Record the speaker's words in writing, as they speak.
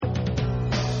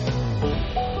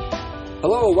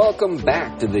Hello, welcome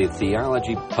back to the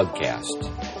Theology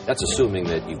Pugcast. That's assuming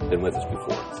that you've been with us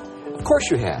before. Of course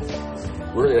you have.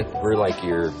 We're like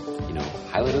your,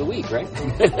 highlight of the week, right?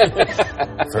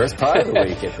 First part of the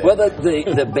week. Well,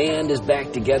 the band is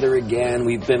back together again.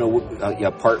 We've been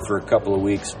apart for a couple of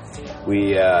weeks.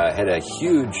 We had a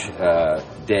huge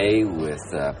day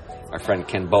with our friend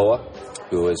Ken Boa,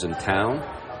 who was in town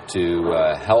to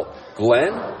help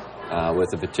Glenn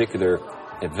with a particular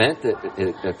event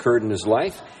that occurred in his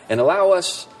life, and allow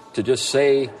us to just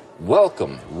say,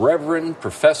 welcome, Reverend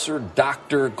Professor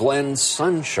Dr. Glenn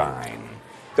Sunshine.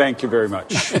 Thank you very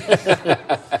much.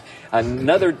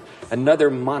 Another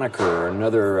moniker,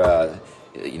 another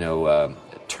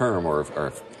term or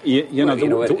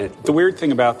the weird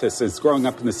thing about this is, growing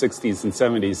up in the 60s and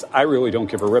 70s, I really don't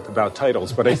give a rip about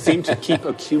titles, but I seem to keep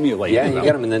accumulating them. Yeah, you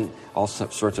get them, and then all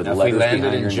sorts of letters. If we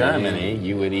landed in Germany,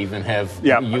 you would even have,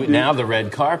 now the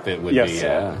red carpet would be.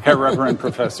 Herr Reverend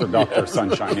Professor Dr.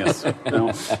 Sunshine, yes.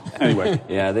 Anyway.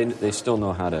 Yeah, they still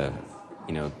know how to,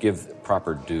 give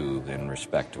proper due and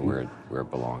respect to where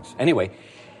it belongs. Anyway,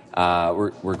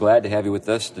 we're glad to have you with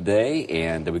us today,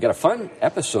 and we got a fun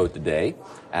episode today.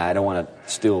 I don't want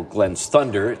to steal Glenn's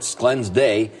thunder. It's Glenn's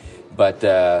day, but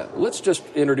let's just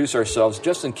introduce ourselves,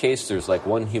 just in case there's like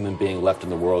one human being left in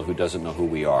the world who doesn't know who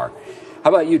we are.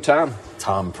 How about you, Tom?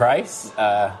 Tom Price.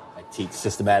 I teach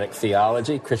systematic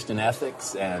theology, Christian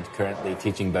ethics, and currently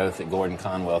teaching both at Gordon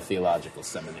Conwell Theological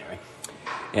Seminary.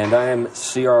 And I am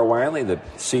C.R. Wiley, the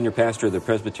senior pastor of the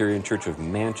Presbyterian Church of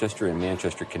Manchester in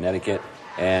Manchester, Connecticut,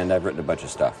 and I've written a bunch of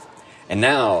stuff. And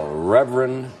now,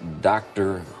 Reverend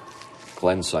Dr.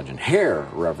 Glenn Sunshine. Herr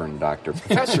Reverend Dr.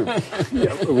 Professor.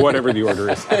 Whatever the order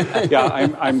is.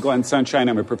 I'm Glenn Sunshine.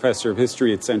 I'm a professor of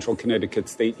history at Central Connecticut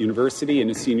State University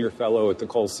and a senior fellow at the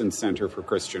Colson Center for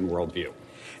Christian Worldview.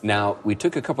 Now, we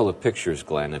took a couple of pictures,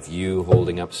 Glenn, of you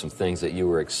holding up some things that you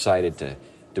were excited to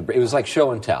it was like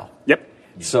show and tell. Yep.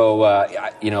 So,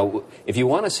 if you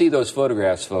want to see those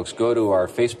photographs, folks, go to our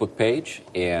Facebook page,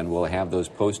 and we'll have those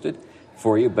posted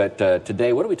for you. But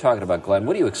today, what are we talking about, Glenn?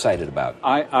 What are you excited about?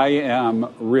 I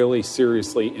am really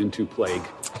seriously into plague.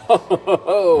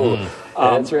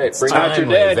 That's right. Bring out your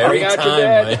dead. Bring out your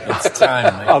dead. It's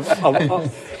timely.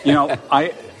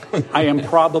 I am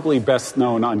probably best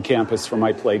known on campus for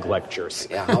my plague lectures.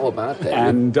 Yeah, how about that?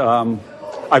 And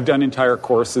I've done entire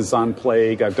courses on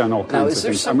plague. I've done all kinds of things. Now, is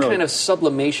there some kind of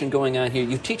sublimation going on here?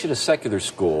 You teach at a secular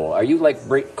school. Are you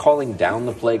calling down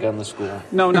the plague on the school?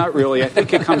 No, not really. I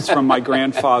think it comes from my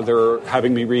grandfather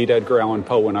having me read Edgar Allan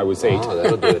Poe when I was 8. Oh,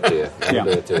 that'll do it to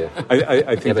you.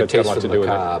 I think that's got a lot to do with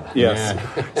it. Yes.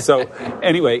 Yeah. So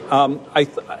anyway,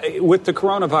 with the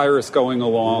coronavirus going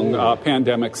along,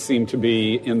 pandemics seem to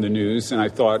be in the news, and I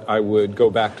thought I would go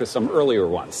back to some earlier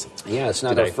ones. Yeah, it's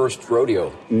not our first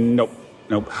rodeo. Nope.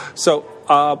 So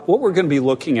what we're going to be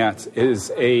looking at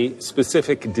is a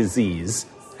specific disease.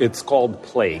 It's called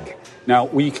plague. Now,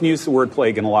 we can use the word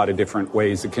plague in a lot of different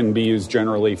ways. It can be used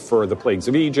generally for the plagues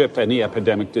of Egypt, any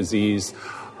epidemic disease,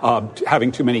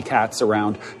 having too many cats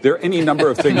around. There are any number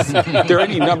of things.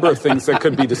 That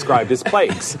could be described as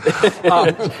plagues.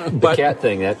 The cat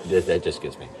thing that just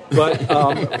gets me.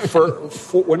 But for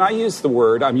when I use the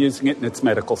word, I'm using it in its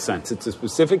medical sense. It's a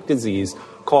specific disease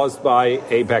caused by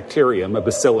a bacterium, a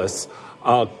bacillus,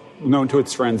 known to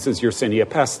its friends as Yersinia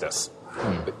pestis.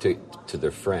 But to their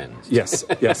friends. Yes.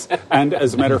 And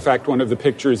as a matter of fact, one of the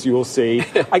pictures you will see,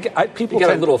 people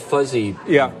got a little fuzzy.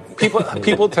 Yeah,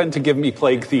 people tend to give me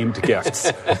plague-themed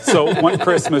gifts. So one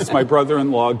Christmas, my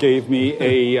brother-in-law gave me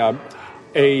a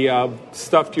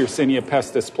stuffed Yersinia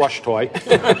pestis plush toy.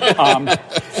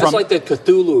 It's like the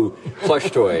Cthulhu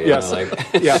plush toy.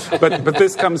 Yes, but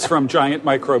this comes from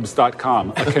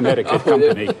GiantMicrobes.com, a Connecticut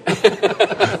company.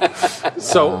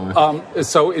 So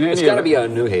in any it's got to be out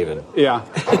of New Haven. Yeah,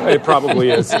 it probably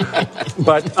is.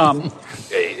 But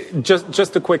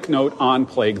just a quick note on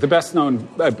plague. The best known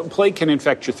plague can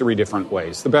infect you 3 different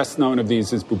ways. The best known of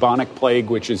these is bubonic plague,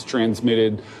 which is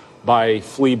transmitted by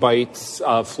flea bites,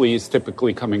 fleas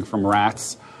typically coming from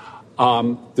rats.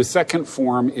 The second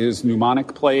form is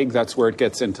pneumonic plague. That's where it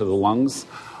gets into the lungs.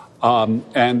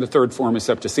 And the third form is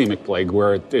septicemic plague,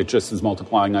 where it just is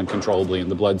multiplying uncontrollably in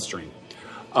the bloodstream.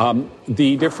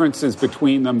 The differences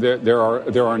between them, there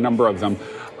are a number of them.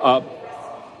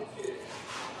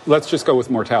 Let's just go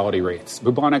with mortality rates.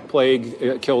 Bubonic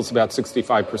plague kills about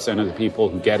 65% of the people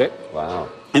who get it. Wow.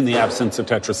 In the absence of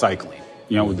tetracycline.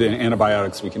 With the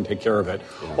antibiotics, we can take care of it.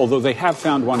 Yeah. Although they have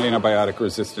found one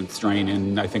antibiotic-resistant strain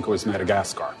in, I think it was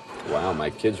Madagascar. Wow, my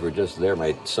kids were just there,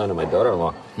 my son and my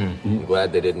daughter-in-law. Mm-hmm. I'm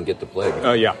glad they didn't get the plague.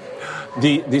 Yeah.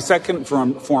 The second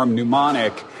form,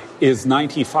 pneumonic, is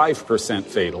 95%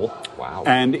 fatal. Wow.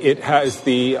 And it has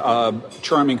the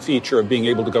charming feature of being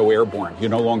able to go airborne. You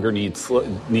no longer need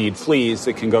fleas.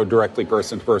 It can go directly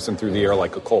person to person through the air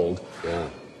like a cold. Yeah.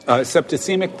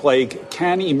 Septicemic plague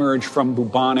can emerge from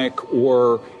bubonic,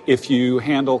 or if you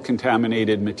handle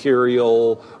contaminated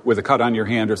material with a cut on your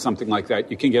hand or something like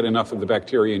that, you can get enough of the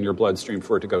bacteria in your bloodstream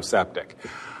for it to go septic.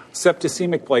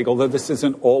 Septicemic plague, although this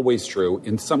isn't always true,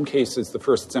 in some cases the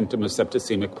first symptom of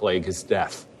septicemic plague is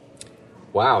death.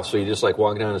 Wow, so you just like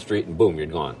walk down the street and boom, you're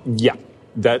gone. Yeah,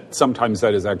 sometimes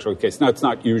that is actually the case. Now, it's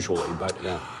not usually, but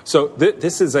yeah. So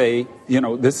this is a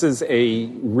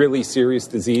really serious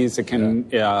disease. It can,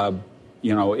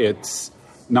 it's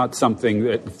not something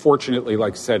that, fortunately,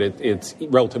 like I said, it's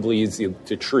relatively easy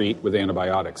to treat with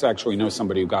antibiotics. I actually know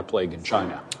somebody who got plague in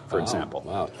China, for example.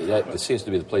 Wow, it seems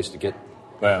to be the place to get.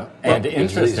 And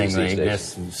interestingly,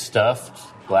 this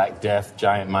stuffed Black Death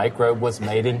giant microbe was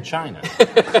made in China.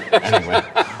 Anyway,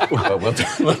 we'll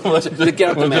just leave it. We'll just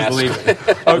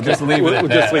leave it at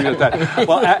that.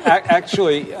 Well,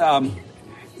 actually,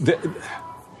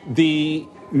 the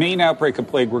main outbreak of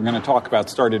plague we're going to talk about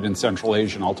started in Central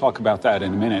Asia, and I'll talk about that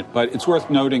in a minute. But it's worth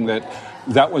noting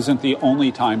that wasn't the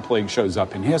only time plague shows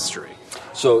up in history.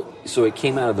 So it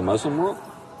came out of the Muslim world?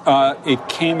 It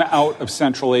came out of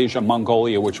Central Asia,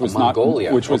 Mongolia, which was not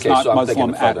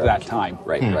Muslim at that time.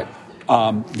 Right.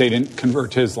 They didn't convert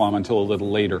to Islam until a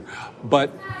little later.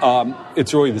 But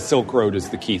it's really the Silk Road is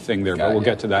the key thing there, but we'll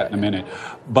get to that in a minute.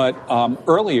 But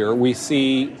earlier, we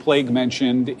see plague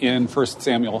mentioned in 1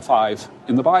 Samuel 5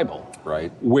 in the Bible.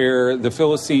 Right. Where the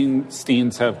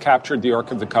Philistines have captured the Ark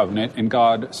of the Covenant, and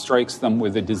God strikes them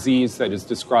with a disease that is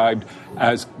described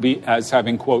as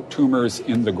having, quote, tumors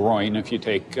in the groin, if you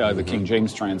take the King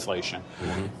James translation.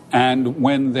 Mm-hmm. And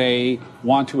when they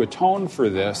want to atone for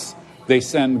this, they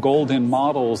send golden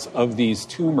models of these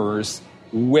tumors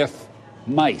with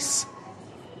mice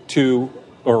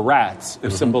or rats,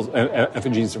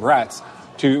 effigies of rats,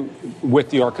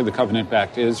 with the Ark of the Covenant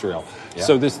back to Israel. Yeah.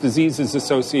 So this disease is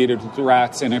associated with the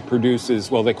rats, and it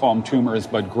produces, well, they call them tumors,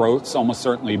 but growths, almost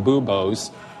certainly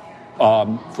buboes,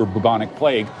 for bubonic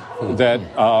plague, that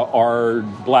are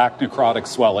black necrotic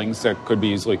swellings that could be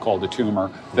easily called a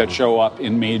tumor, that show up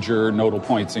in major nodal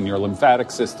points in your lymphatic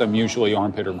system, usually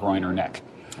armpit or groin or neck.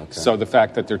 Okay. So the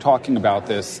fact that they're talking about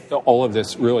this, all of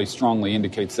this really strongly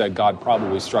indicates that God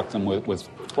probably struck them with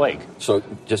plague. So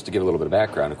just to give a little bit of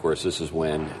background, of course, this is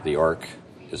when the Ark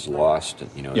is lost.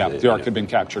 The Ark had been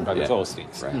captured by the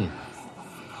Philistines. Right.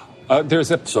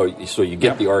 So you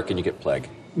get the Ark and you get plague.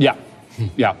 Yeah.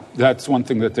 Yeah, that's one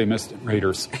thing that they missed at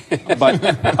Raiders. But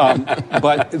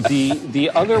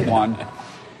the other one,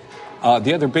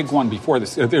 the other big one before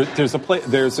this,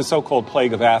 there's a so-called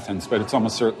plague of Athens, but it's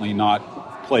almost certainly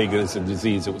not plague as a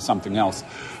disease. It was something else.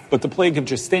 But the plague of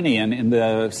Justinian in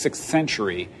the 6th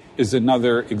century is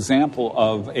another example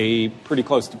of a pretty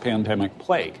close to pandemic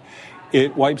plague.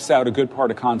 It wipes out a good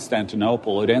part of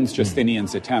Constantinople. It ends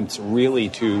Justinian's attempts really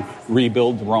to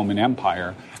rebuild the Roman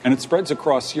Empire. And it spreads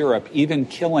across Europe, even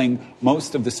killing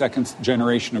most of the second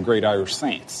generation of great Irish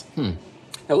saints. Now,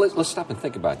 let's stop and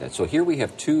think about that. So here we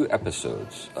have 2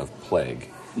 episodes of plague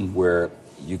where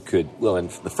you could, well, in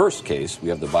the first case, we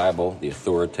have the Bible, the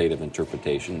authoritative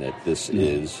interpretation that this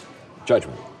is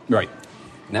judgment. Right.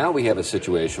 Now we have a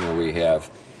situation where we have,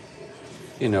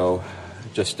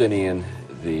 Justinian,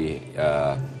 the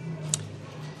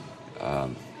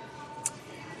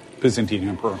Byzantine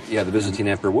emperor. Yeah, the Byzantine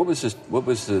emperor. What was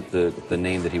the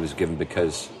name that he was given?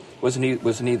 Because wasn't he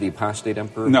the apostate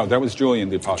emperor? No, that was Julian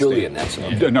the apostate. Julian, that's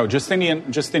okay. No,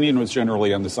 Justinian was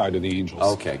generally on the side of the angels.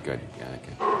 Okay, good. Yeah,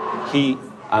 okay.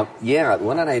 Why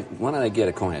don't I get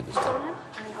a coin head this time?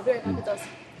 I'll be right back with those.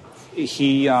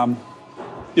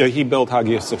 He built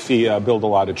Hagia Sophia, built a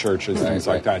lot of churches, things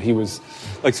like that. He was,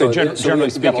 like I said, generally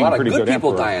speaking, a pretty good emperor. A lot of good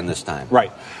people dying this time.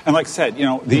 Right. And like I said,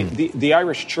 the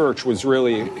Irish church was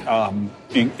really,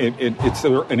 it's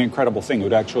an incredible thing. It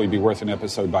would actually be worth an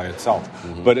episode by itself.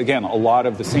 Mm-hmm. But again, a lot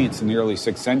of the saints in the early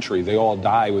 6th century, they all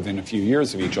die within a few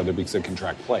years of each other because they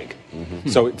contract plague. Mm-hmm.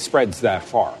 So it spreads that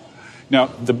far. Now,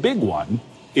 the big one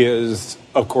is,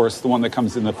 of course, the one that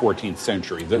comes in the 14th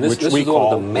century, which we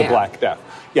call the Black Death.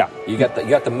 Yeah, you got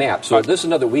the map. So this is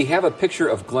another. We have a picture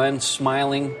of Glenn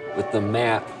smiling with the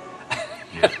map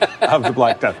of the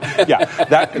Black Death. Yeah,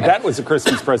 that was a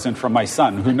Christmas present from my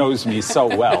son, who knows me so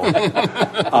well.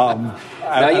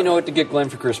 Now you know what to get Glenn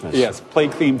for Christmas. Yes,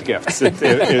 plague-themed gifts.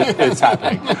 It's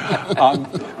happening.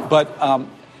 But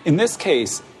in this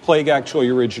case, plague actually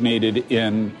originated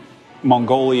in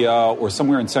Mongolia or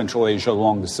somewhere in Central Asia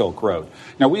along the Silk Road.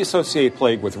 Now, we associate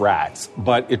plague with rats,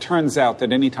 but it turns out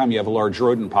that anytime you have a large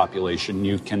rodent population,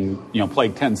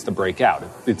 plague tends to break out.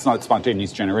 It's not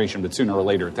spontaneous generation, but sooner or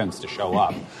later it tends to show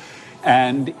up.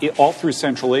 And all through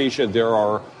Central Asia, there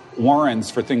are warrens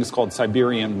for things called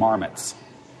Siberian marmots.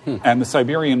 And the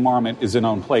Siberian marmot is a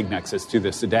known plague nexus to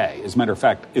this day. As a matter of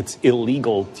fact, it's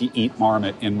illegal to eat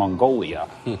marmot in Mongolia,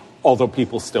 although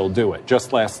people still do it.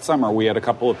 Just last summer, we had a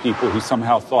couple of people who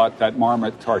somehow thought that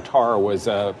marmot tartare was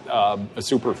a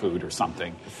superfood or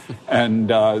something. And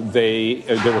there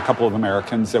were a couple of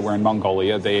Americans that were in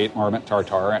Mongolia. They ate marmot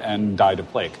tartare and died of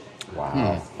plague.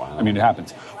 Wow. I mean, it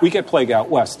happens. We get plague out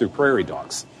west through prairie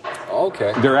dogs.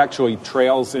 Okay. There are actually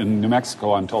trails in New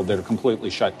Mexico, I'm told, that are completely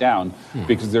shut down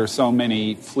because there are so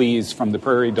many fleas from the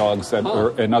prairie dogs and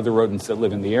other rodents that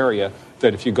live in the area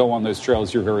that if you go on those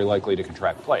trails, you're very likely to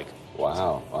contract plague.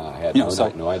 Wow. I had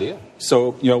no idea.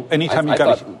 So, anytime I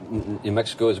thought New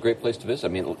Mexico is a great place to visit. I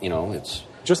mean, it's...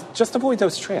 Just avoid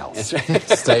those trails.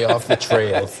 Stay off the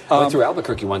trails. I went through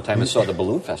Albuquerque one time and saw the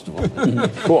balloon festival.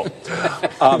 Cool.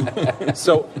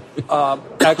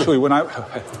 Actually, when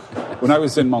I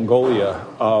was in Mongolia,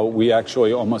 we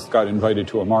actually almost got invited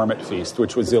to a marmot feast,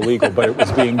 which was illegal, but it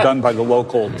was being done by the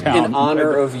local town. In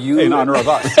honor of you? In honor of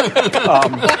us. I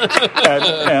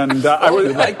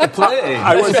was like the plague.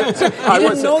 I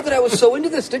didn't know that I was so into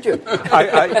this, did you?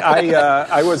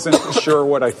 I wasn't sure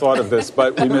what I thought of this,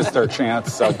 but we missed our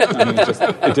chance. So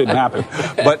it didn't happen.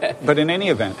 But in any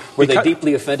event, were they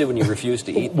deeply offended when you refused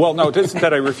to eat? Well, no, it isn't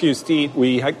that I refused to eat.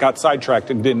 We got sidetracked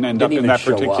and didn't end up in that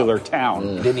particular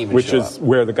town, which is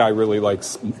where the guy really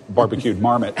likes barbecued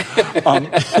marmot.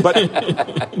 But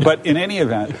in any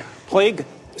event, plague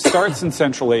starts in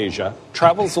Central Asia,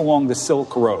 travels along the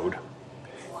Silk Road.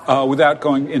 Without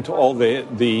going into all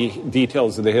the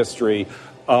details of the history,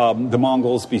 the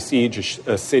Mongols besiege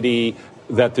a city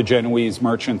that the Genoese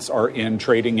merchants are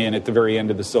trading in at the very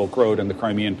end of the Silk Road in the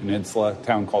Crimean Peninsula, a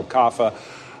town called Kaffa.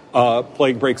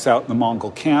 Plague breaks out in the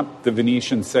Mongol camp. The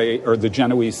the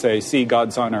Genoese say, see,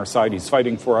 God's on our side, he's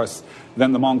fighting for us.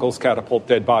 Then the Mongols catapult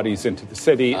dead bodies into the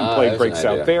city, and plague breaks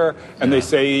out there. And they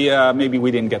say, maybe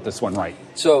we didn't get this one right.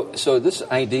 So this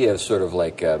idea of sort of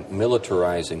like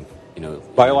militarizing,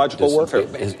 biological warfare.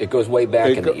 It goes way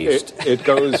back in the East. It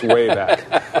goes way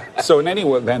back. So in any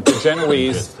event, the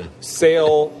Genoese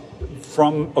sail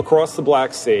from across the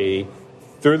Black Sea,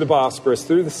 through the Bosporus,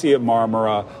 through the Sea of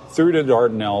Marmara, through the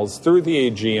Dardanelles, through the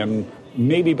Aegean,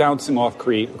 maybe bouncing off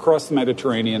Crete, across the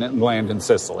Mediterranean, and land in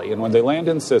Sicily. And when they land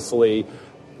in Sicily,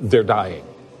 they're dying.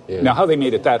 Yeah. Now, how they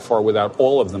made it that far without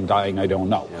all of them dying, I don't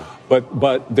know. Yeah.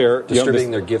 But they're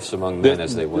distributing their gifts among men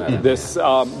as they went.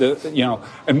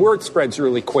 And word spreads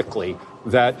really quickly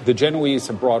that the Genoese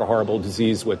have brought a horrible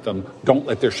disease with them. Don't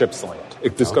let their ships land.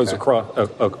 This goes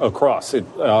across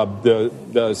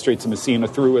the Straits of Messina,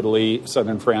 through Italy,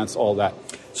 southern France, all that.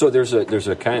 So there's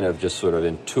a kind of just sort of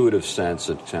intuitive sense,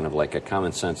 a kind of like a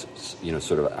common sense,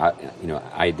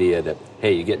 idea that,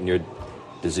 hey, you get near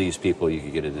diseased people, you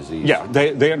could get a disease. Yeah,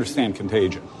 they understand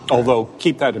contagion. Right. Although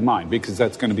keep that in mind because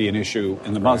that's going to be an issue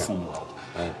in the Muslim world.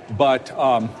 Right. But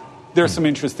there are some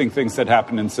interesting things that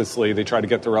happen in Sicily. They try to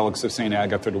get the relics of St.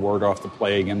 Agatha to ward off the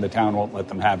plague, and the town won't let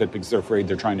them have it because they're afraid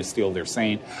they're trying to steal their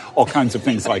saint. All kinds of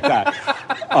things like that.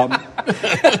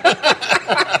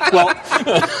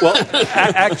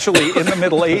 Actually, in the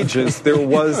Middle Ages, there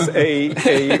was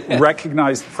a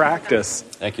recognized practice.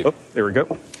 Thank you. Oh, there we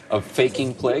go. Of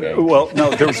faking plague? Well,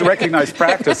 no, there was a recognized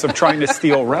practice of trying to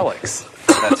steal relics.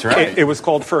 That's right. It was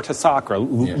called furta sacra,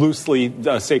 loosely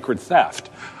sacred theft.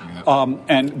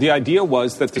 And the idea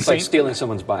was that it's like stealing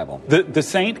someone's Bible. The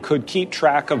saint could keep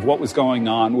track of what was going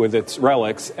on with its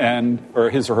relics or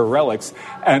his or her relics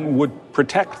and would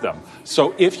protect them.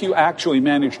 So if you actually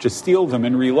manage to steal them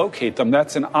and relocate them,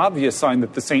 that's an obvious sign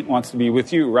that the saint wants to be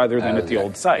with you rather than at the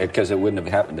old site. Because it wouldn't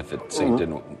have happened if the saint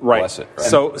didn't bless it. Right.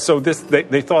 So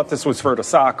they thought this was furta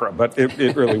sacra, but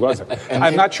it really wasn't.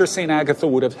 I'm not sure St. Agatha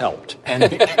would have helped.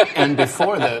 And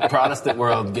before the Protestant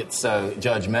world gets so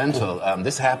judgmental,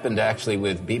 this happened actually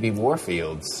with B.B.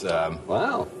 Warfield's.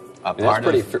 Wow. Part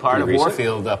of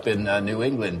Warfield up in New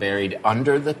England, buried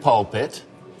under the pulpit.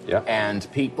 Yeah. And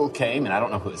people came, and I don't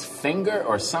know if it was finger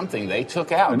or something they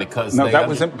took out because that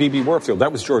wasn't B.B. Warfield.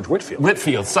 That was George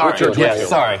Whitefield. Sorry. George Whitefield.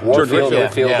 Sorry. George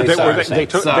Whitefield.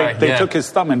 Yeah. They took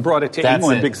his thumb and brought it to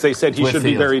England because they said he should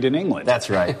be buried in England. That's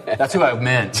right. That's who I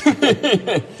meant.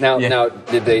 Now,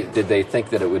 did they think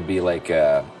that it would be like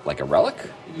a relic?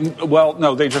 Well,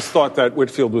 no, they just thought that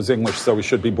Whitefield was English, so he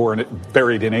should be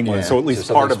buried in England. Yeah. So at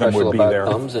least part of them would be there.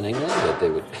 Thumbs in England that they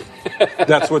would.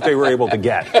 That's what they were able to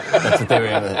get. That's what they were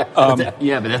able to.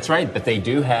 But that's right. But they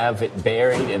do have it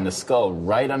buried in the skull,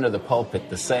 right under the pulpit,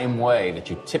 the same way that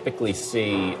you typically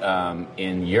see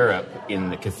in Europe in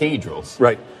the cathedrals.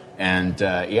 Right. And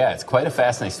it's quite a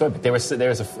fascinating story. But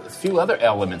there's a few other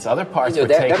elements, other parts were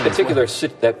taken.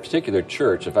 That particular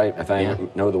church, if I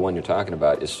know the one you're talking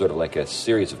about, is sort of like a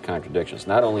series of contradictions.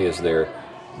 Not only is there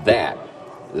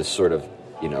this sort of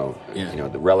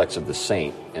the relics of the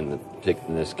saint, in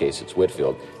this case it's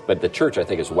Whitefield, but the church I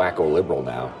think is wacko liberal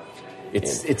now.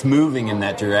 It's moving in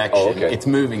that direction. Oh, okay. It's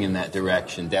moving in that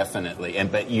direction, definitely.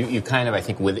 But you kind of, I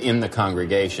think, within the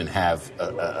congregation have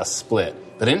a split.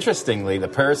 But interestingly, the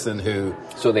person who...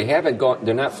 So they haven't gone...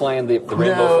 They're not flying the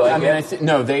rainbow flag yet?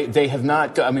 No, they have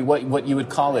not... what you would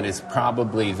call it is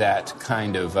probably that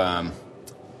kind of...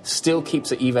 still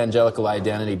keeps an evangelical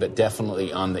identity, but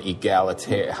definitely on the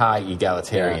high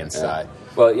egalitarian side.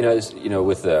 Well,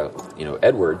 with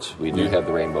Edwards, we do have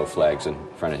the rainbow flags in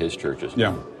front of his churches.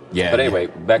 Yeah. Yeah. But anyway,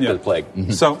 back to the plague.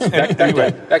 So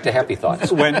back to happy thoughts.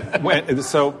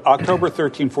 So October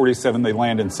 1347 they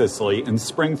land in Sicily. In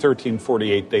spring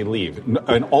 1348 they leave,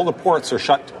 and all the ports are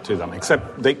shut to them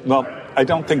except I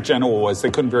don't think Genoa was.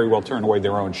 They couldn't very well turn away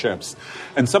their own ships,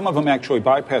 and some of them actually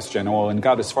bypassed Genoa and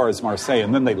got as far as Marseille,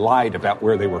 and then they lied about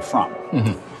where they were from.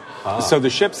 Mm-hmm. So the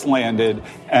ships landed,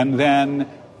 and then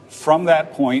from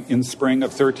that point in spring of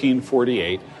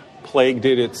 1348, plague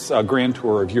did its grand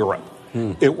tour of Europe.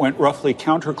 It went roughly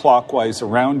counterclockwise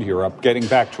around Europe, getting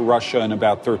back to Russia in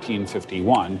about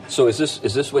 1351. So is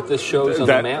this what this shows on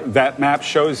the map? That map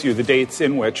shows you the dates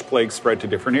in which plague spread to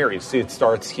different areas. See, it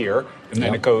starts here, and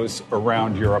then it goes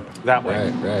around Europe that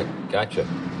way. Right. Gotcha.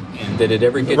 And did it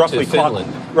ever get to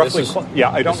Finland?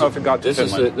 I don't know if it got to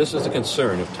Finland. This is the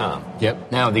concern of Tom.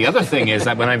 Yep. Now, the other thing is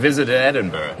that when I visited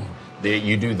Edinburgh,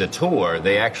 you do the tour,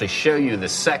 they actually show you the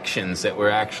sections that were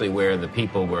actually where the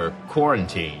people were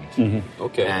quarantined. Mm-hmm.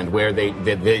 Okay. And where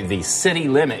the city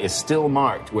limit is still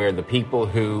marked, where the people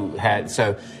who had...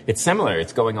 So it's similar.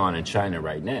 It's going on in China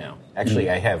right now.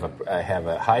 Actually, I have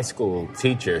a high school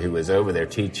teacher who was over there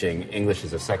teaching English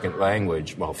as a second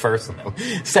language. Well,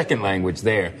 second language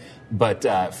there, but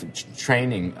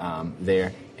training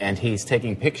there. And he's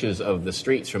taking pictures of the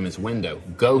streets from his window,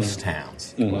 ghost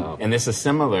towns. Mm-hmm. Wow. And this is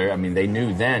similar. I mean, they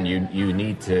knew then you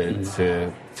need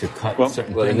to cut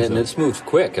certain things. And this moves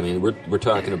quick. I mean, we're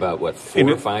talking about, 4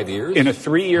 or 5 years? In a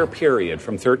 3-year period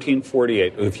from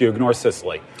 1348, if you ignore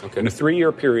Sicily, in a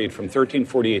 3-year period from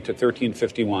 1348 to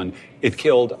 1351, it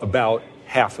killed about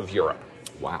half of Europe.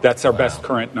 Wow. That's our best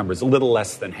current numbers, a little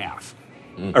less than half.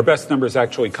 Our best numbers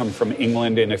actually come from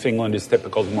England, and if England is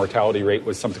typical, the mortality rate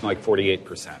was something like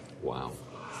 48%. Wow.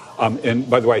 And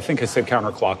by the way, I think I said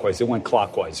counterclockwise. It went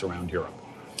clockwise around Europe.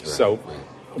 Right.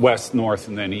 West, north,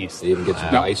 and then east. It even gets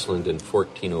to Iceland in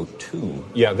 1402.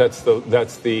 Yeah, that's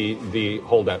the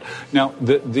holdout. Now,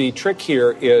 the trick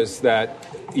here is that,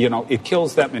 it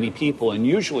kills that many people, and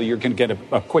usually you're going to get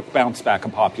a quick bounce back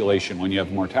of population when you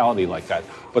have mortality like that.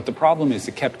 But the problem is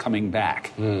it kept coming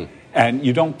back. And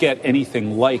you don't get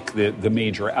anything like the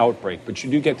major outbreak, but you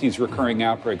do get these recurring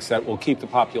outbreaks that will keep the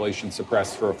population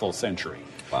suppressed for a full century.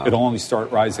 Wow. It'll only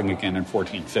start rising again in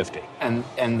 1450. And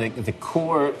the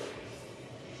core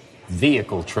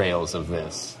vehicle trails of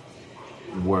this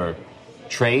were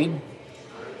trade?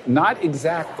 Not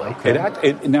exactly. Okay.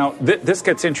 This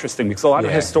gets interesting because a lot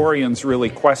of historians really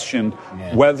question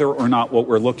whether or not what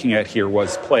we're looking at here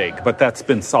was plague, but that's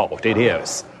been solved. It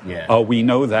is. Yeah. We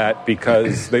know that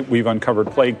because we've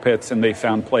uncovered plague pits, and they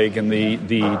found plague in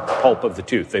the pulp of the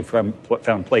tooth. They found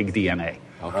plague DNA,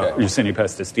 Yersinia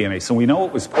pestis DNA. So we know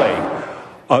it was plague.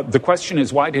 The question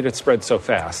is, why did it spread so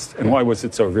fast, and why was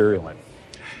it so virulent?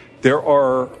 There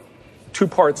are 2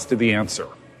 parts to the answer.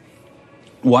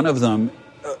 One of them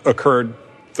occurred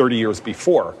 30 years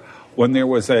before, when there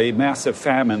was a massive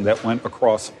famine that went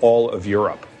across all of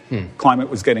Europe. Climate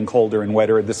was getting colder and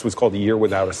wetter. This was called a year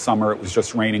without a summer. It was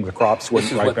just raining. The crops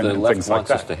wouldn't ripen and things like that. This is what the left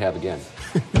wants us to have again.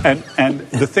 And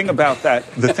the thing about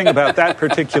that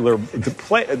particular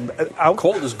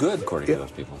cold is good, according to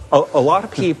those people. A lot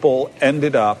of people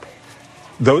ended up.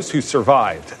 Those who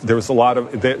survived, there was a lot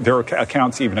of there are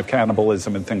accounts even of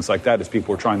cannibalism and things like that as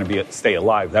people were trying to stay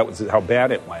alive. That was how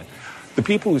bad it went. The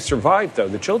people who survived, though,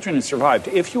 the children who survived,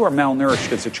 if you are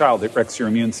malnourished as a child, it wrecks your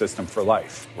immune system for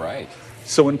life. Right.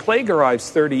 So when plague arrives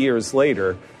 30 years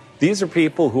later, these are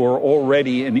people who are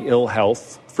already in ill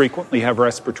health, frequently have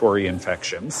respiratory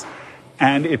infections,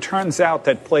 and it turns out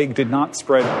that plague did not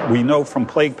spread. We know from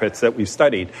plague pits that we've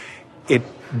studied, it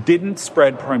didn't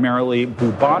spread primarily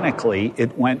bubonically,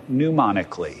 it went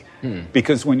pneumonically.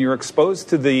 Because when you're exposed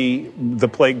to the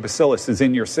plague bacillus is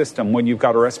in your system, when you've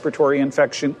got a respiratory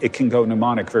infection, it can go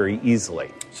pneumonic very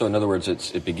easily. So in other words,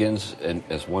 it begins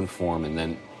as one form, and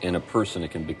then in a person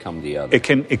it can become the other. It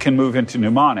can move into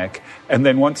pneumonic, and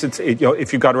then once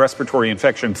if you've got a respiratory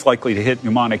infection, it's likely to hit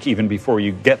pneumonic even before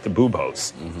you get the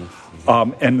buboes.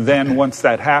 And then once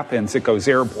that happens, it goes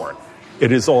airborne.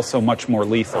 It is also much more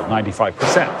lethal,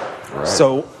 95%. Right.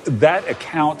 So that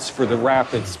accounts for the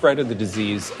rapid spread of the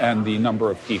disease and the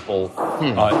number of people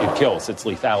it kills. Its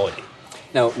lethality.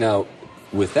 Now,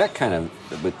 with that kind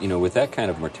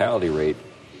of mortality rate,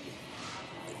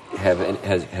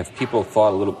 have people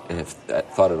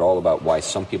thought at all about why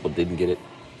some people didn't get it?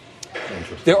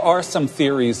 There are some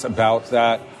theories about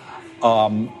that.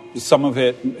 Some of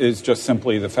it is just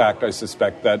simply the fact, I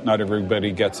suspect, that not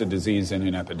everybody gets a disease in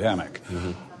an epidemic.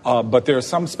 But there's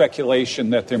some speculation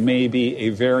that there may be a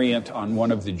variant on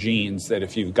one of the genes that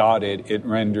if you've got it, it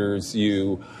renders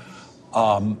you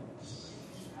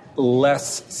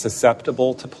less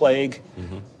susceptible to plague.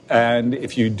 And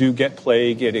if you do get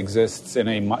plague, it exists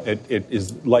it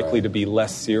is likely to be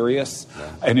less serious.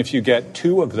 And if you get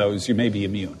two of those, you may be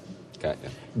immune.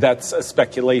 That's a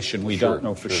speculation. We don't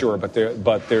know for sure, but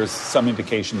there's some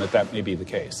indication that may be the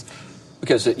case.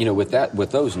 Because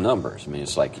with those numbers, I mean,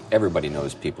 it's like everybody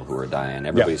knows people who are dying.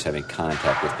 Everybody's having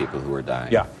contact with people who are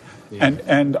dying.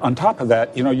 And on top of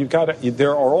that,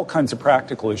 there are all kinds of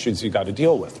practical issues you got to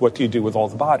deal with. What do you do with all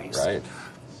the bodies? Right.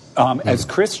 As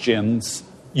Christians,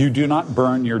 you do not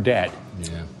burn your dead.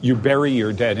 You bury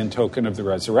your dead in token of the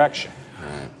resurrection.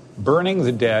 Right. Burning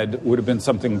the dead would have been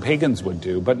something pagans would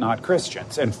do, but not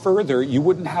Christians. And further, you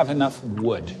wouldn't have enough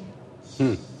wood.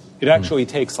 It actually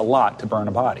takes a lot to burn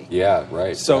a body. Yeah,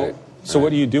 right. So what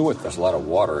do you do with them? There's a lot of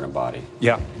water in a body.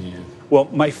 Yeah. Well,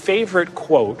 my favorite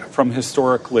quote from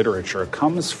historic literature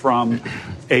comes from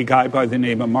a guy by the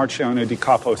name of Marciano di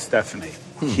Capo Stefani.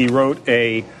 He wrote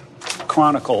a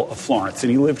chronicle of Florence,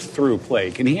 and he lived through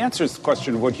plague. And he answers the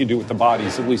question of what you do with the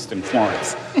bodies, at least in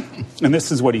Florence. And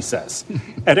this is what he says.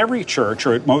 At every church,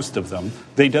 or at most of them,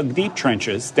 they dug deep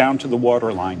trenches down to the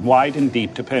water line, wide and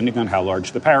deep, depending on how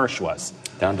large the parish was.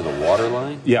 Down to the water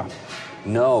line? Yeah.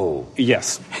 No.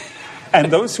 Yes.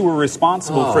 And those who were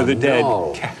responsible for the dead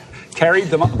carried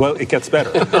them on. Well, it gets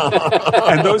better.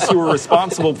 And those who were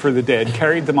responsible for the dead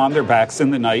carried them on their backs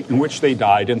in the night in which they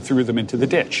died and threw them into the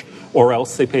ditch. Or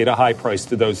else they paid a high price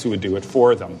to those who would do it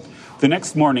for them. The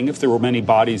next morning, if there were many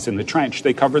bodies in the trench,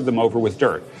 they covered them over with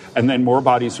dirt. And then more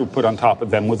bodies were put on top of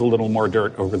them with a little more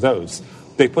dirt over those.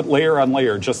 They put layer on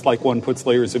layer, just like one puts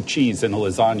layers of cheese in a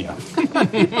lasagna.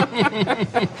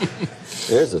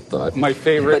 There's a thought. My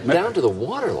favorite. But down to the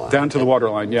water line. Down to the water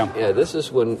line, yeah. Yeah, this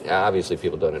is when obviously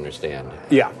people don't understand.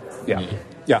 Yeah.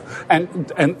 And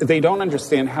they don't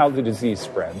understand how the disease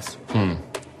spreads.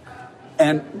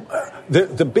 And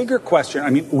the bigger question, I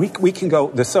mean, we can go,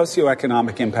 the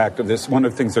socioeconomic impact of this, one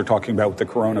of the things they're talking about with the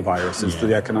coronavirus is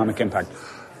the economic impact.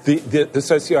 The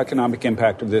socioeconomic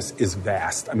impact of this is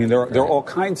vast. I mean, there are all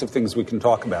kinds of things we can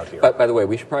talk about here. By the way,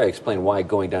 we should probably explain why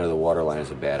going down to the water line is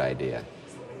a bad idea.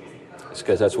 It's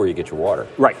because that's where you get your water.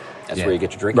 Right. That's where you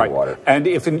get your drinking water. And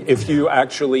if you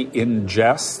actually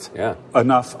ingest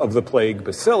enough of the plague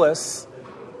bacillus,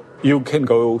 you can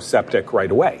go septic right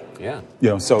away. Yeah.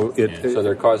 So so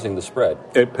they're causing the spread.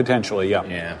 It potentially,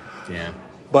 Yeah.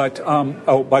 But,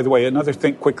 by the way, another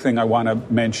quick thing I want to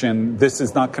mention, this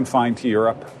is not confined to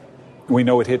Europe. We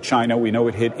know it hit China. We know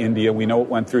it hit India. We know it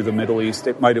went through the Middle East.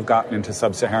 It might have gotten into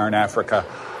sub-Saharan Africa.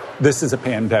 This is a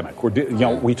pandemic.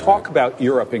 We talk about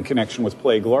Europe in connection with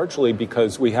plague largely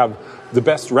because we have the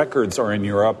best records are in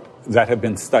Europe that have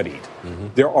been studied.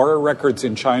 There are records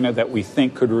in China that we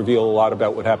think could reveal a lot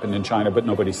about what happened in China, but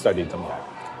nobody studied them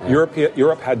yet.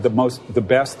 Europe had the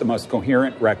best, the most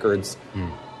coherent records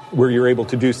where you're able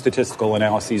to do statistical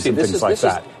analyses and things like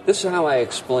that. This is how I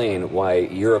explain why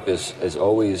Europe is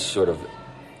always sort of,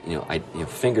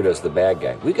 fingered as the bad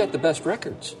guy. We got the best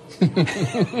records.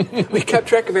 We kept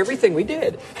track of everything we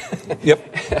did. Yep.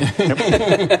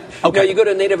 Okay. Now you go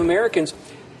to Native Americans.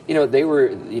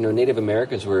 Native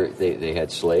Americans they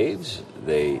had slaves.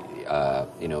 They had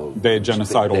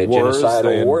genocidal wars.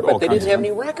 But they didn't have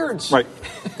any records. Right.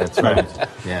 That's right.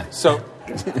 Yeah. So,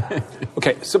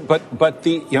 okay. So,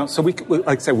 so we like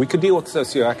I said, we could deal with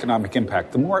socioeconomic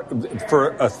impact. The more for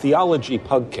a theology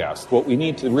Pugcast, what we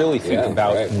need to really think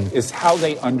about is how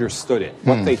they understood it,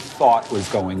 what they thought was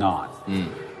going on.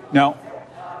 Now,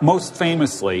 most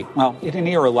famously, well, in an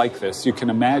era like this, you can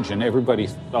imagine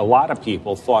a lot of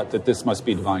people thought that this must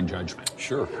be divine judgment.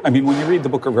 Sure. I mean, when you read the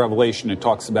book of Revelation, it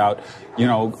talks about,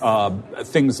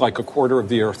 things like a quarter of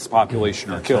the earth's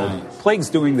population are killed. Right. Plague's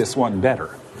doing this one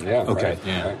better. Yeah. Okay. Right.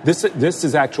 Yeah. Right. This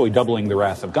is actually doubling the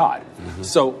wrath of God. Mm-hmm.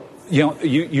 So,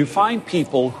 you find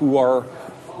people who are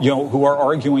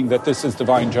arguing that this is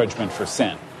divine judgment for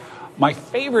sin. My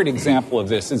favorite example of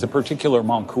this is a particular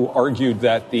monk who argued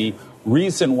that the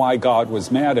reason why God was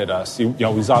mad at us,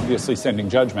 he's obviously sending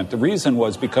judgment. The reason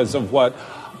was because of what,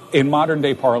 in modern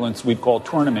day parlance, we'd call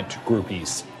tournament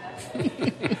groupies.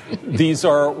 These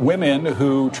are women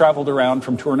who traveled around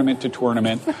from tournament to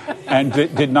tournament and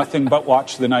did nothing but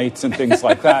watch the nights and things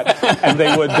like that. And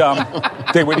they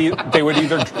would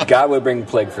either God would bring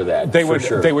plague for that. They would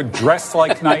sure. They would dress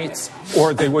like knights,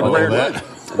 or they would wear.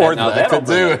 Or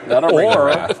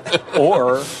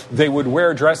they would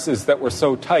wear dresses that were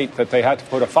so tight that they had to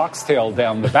put a foxtail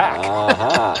down the back.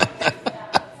 Uh-huh.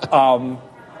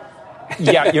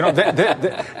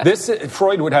 This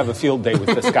Freud would have a field day with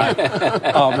this guy.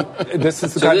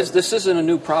 This isn't a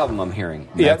new problem, I'm hearing.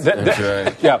 That's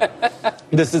right. Yeah.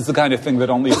 This is the kind of thing that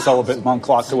only a celibate monk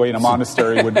locked away in a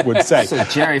monastery would say. So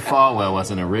Jerry Falwell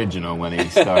wasn't original when he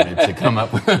started to come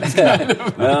up with this kind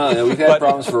of... No, we've had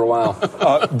problems for a while.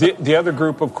 The other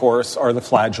group, of course, are the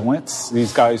flagellants.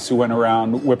 These guys who went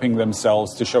around whipping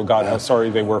themselves to show God how sorry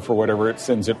they were for whatever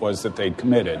sins it was that they'd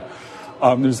committed.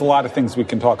 There's a lot of things we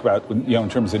can talk about, in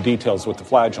terms of details with the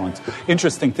flagellants.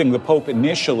 Interesting thing, the Pope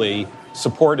initially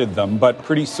supported them, but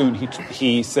pretty soon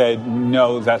he said,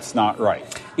 no, that's not right.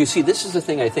 You see, this is the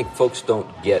thing I think folks don't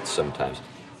get sometimes.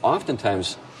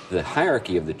 Oftentimes, the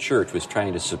hierarchy of the church was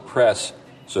trying to suppress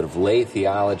sort of lay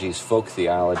theologies, folk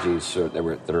theologies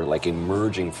that are like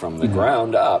emerging from the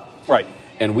ground up. Right.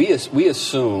 And we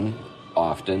assume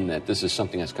often that this is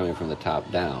something that's coming from the top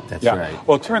down. That's right.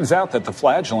 Well, it turns out that the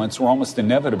flagellants were almost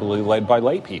inevitably led by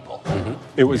lay people. Mm-hmm.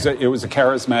 It was a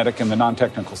charismatic, in the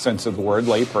non-technical sense of the word,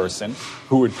 lay person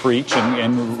who would preach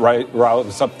and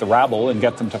rouse up the rabble and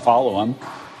get them to follow him,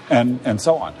 and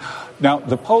so on. Now,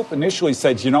 the Pope initially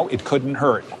said, it couldn't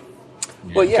hurt.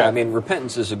 Well, yeah, I mean,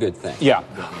 repentance is a good thing. Yeah,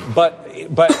 but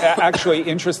actually,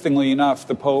 interestingly enough,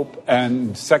 the Pope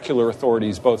and secular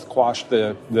authorities both quashed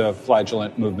the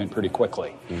flagellant movement pretty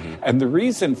quickly. Mm-hmm. And the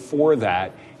reason for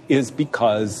that is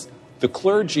because the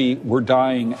clergy were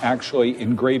dying actually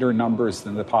in greater numbers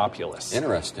than the populace.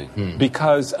 Interesting.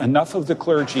 Because enough of the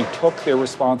clergy took their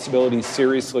responsibilities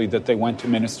seriously that they went to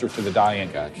minister to the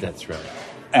dying. Gotcha. That's right.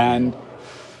 And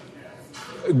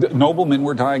the noblemen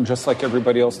were dying just like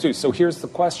everybody else too. So here's the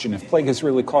question. If plague is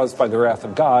really caused by the wrath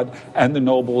of God and the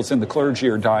nobles and the clergy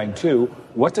are dying too,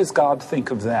 what does God think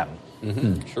of them?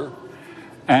 Mm-hmm. Sure.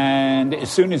 And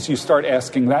as soon as you start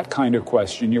asking that kind of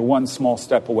question, you're one small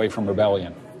step away from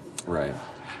rebellion. Right.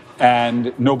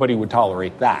 And nobody would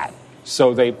tolerate that.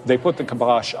 So they put the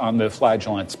kibosh on the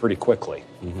flagellants pretty quickly.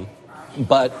 Mm-hmm.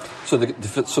 But so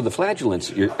the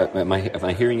flagellants, am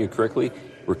I hearing you correctly,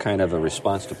 were kind of a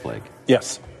response to plague?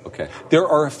 Yes. Okay. There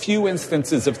are a few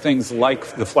instances of things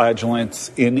like the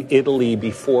flagellants in Italy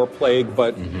before plague,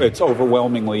 but it's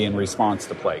overwhelmingly in response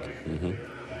to plague.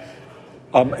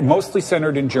 Mm-hmm. Mostly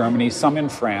centered in Germany, some in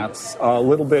France, a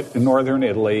little bit in northern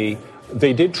Italy.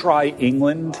 They did try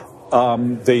England.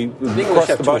 The English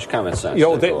have too much common sense.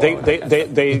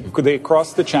 They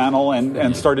crossed the channel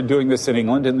and started doing this in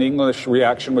England, and the English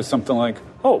reaction was something like,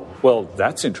 "Oh, well,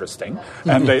 that's interesting,"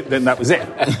 and then that was it.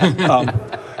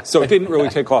 So it didn't really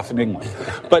take off in England.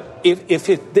 But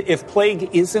if plague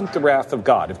isn't the wrath of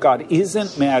God, if God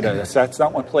isn't mad at us, that's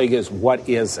not what plague is. What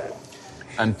is it?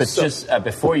 Just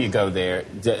before you go there,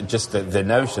 just the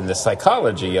notion, the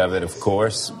psychology of it, of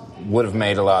course, would have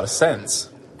made a lot of sense.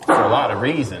 For a lot of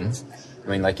reasons. I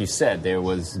mean, like you said, there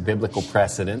was biblical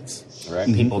precedence. Right.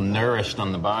 People nourished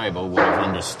on the Bible would have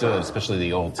understood, especially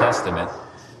the Old Testament,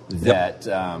 that,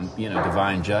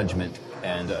 divine judgment.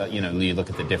 And, you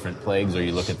look at the different plagues, or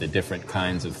you look at the different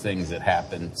kinds of things that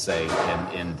happened, say,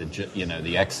 in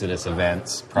the Exodus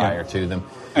events prior to them.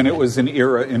 And it was an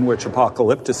era in which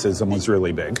apocalypticism was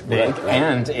really big. Right.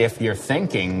 And if you're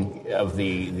thinking of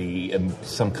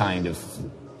some kind of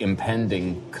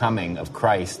impending coming of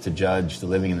Christ to judge the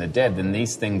living and the dead, then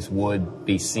these things would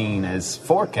be seen as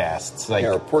forecasts,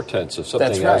 or portents of something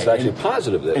that's right. actually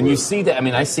positive. And you see that. I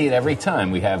mean, I see it every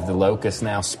time. We have the locusts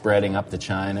now spreading up to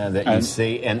China that you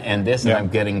see, and this, and I'm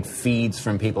getting feeds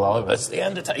from people all over. It's the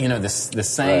end of time. The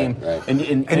same. Right.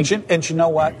 And you know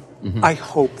what? I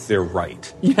hope they're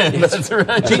right. Yeah, that's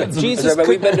right. Jesus but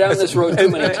we've been down this road too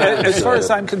many times. As far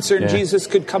as I'm concerned, Jesus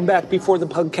could come back before the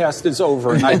podcast is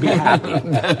over, and I'd be happy.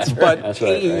 That's right. But That's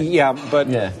right. yeah, but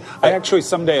I actually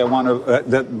someday I want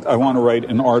to write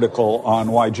an article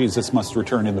on why Jesus must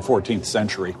return in the 14th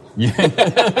century. Yeah,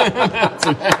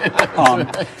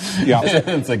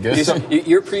 That's a good.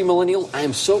 You're premillennial. I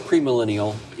am so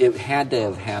premillennial. It had to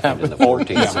have happened in the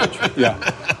 14th century.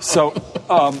 Yeah.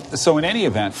 So in any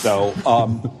event, though,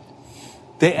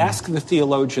 they ask the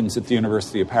theologians at the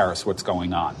University of Paris what's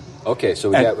going on. Okay, so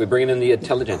we're bringing in the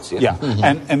intelligentsia. Yeah,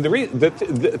 and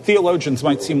the theologians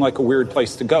might seem like a weird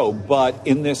place to go, but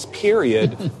in this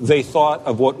period, they thought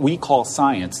of what we call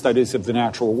science, studies of the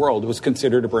natural world, was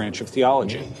considered a branch of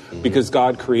theology. Because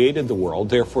God created the world,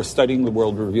 therefore studying the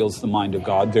world reveals the mind of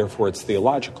God, therefore it's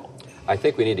theological. I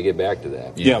think we need to get back to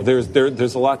that. Yeah,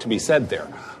 there's a lot to be said there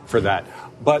for that.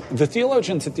 But the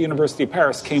theologians at the University of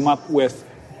Paris came up with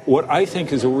what I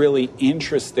think is a really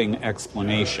interesting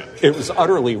explanation. It was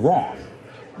utterly wrong,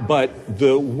 but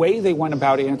the way they went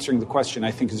about answering the question I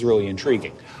think is really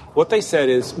intriguing. What they said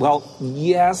is, well,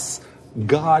 yes,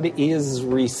 God is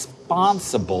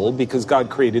responsible because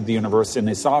God created the universe and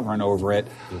is sovereign over it,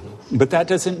 but that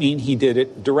doesn't mean he did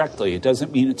it directly. It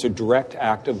doesn't mean it's a direct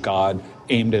act of God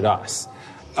aimed at us.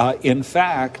 In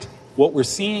fact, what we're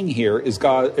seeing here is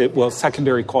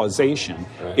secondary causation.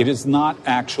 Right. It is not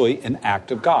actually an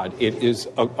act of God. It is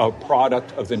a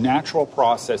product of the natural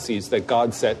processes that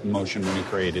God set in motion when he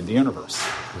created the universe.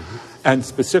 And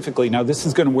specifically, now this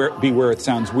is going to be where it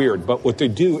sounds weird, but what they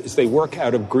do is they work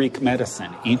out of Greek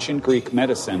medicine. Ancient Greek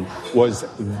medicine was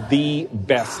the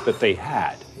best that they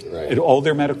had. Right. All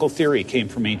their medical theory came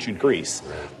from ancient Greece.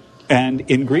 Right. And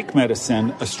in Greek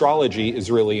medicine, astrology is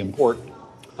really important.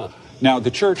 Now,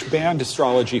 the church banned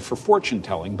astrology for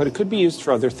fortune-telling, but it could be used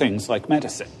for other things like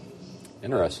medicine.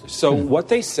 Interesting. So what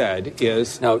they said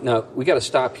is... Now we got to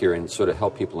stop here and sort of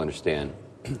help people understand,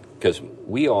 because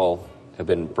we all have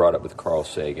been brought up with Carl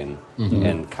Sagan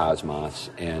and cosmos,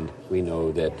 and we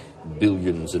know that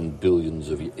billions and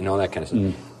billions of, all that kind of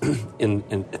stuff. And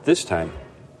at this time,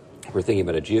 we're thinking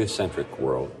about a geocentric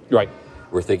world. Right.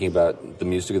 We're thinking about the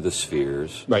music of the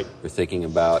spheres. Right. We're thinking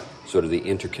about sort of the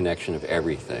interconnection of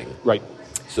everything. Right.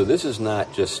 So this is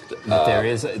not just... But there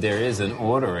is an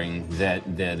ordering that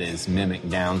is mimicked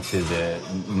down to the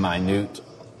minute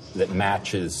that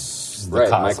matches the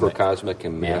cosmic. Microcosmic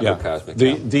and macrocosmic.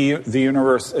 The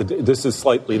universe, this is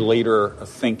slightly later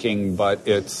thinking, but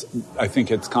I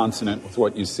think it's consonant with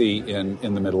what you see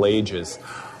in the Middle Ages.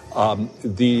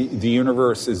 The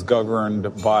universe is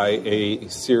governed by a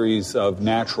series of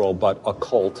natural but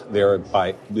occult,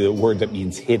 by the word that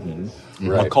means hidden,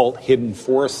 occult hidden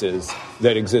forces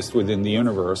that exist within the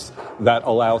universe that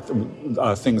allow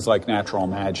things like natural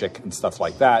magic and stuff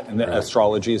like that. And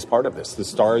astrology is part of this. The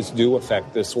stars do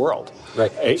affect this world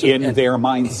in their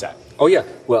mindset. Oh, yeah.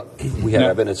 Well, we have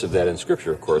evidence of that in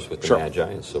Scripture, of course, with the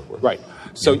Magi and so forth. Right.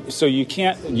 So you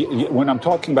can't, when I'm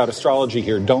talking about astrology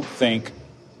here, don't think...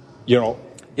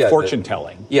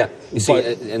 fortune-telling. You see,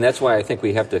 and that's why I think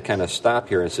we have to kind of stop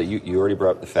here and say, you already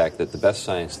brought up the fact that the best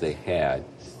science they had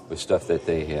was stuff that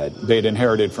they'd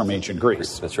inherited from ancient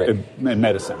Greece. That's right. And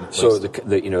medicine. So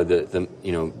the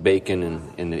Bacon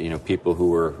and the people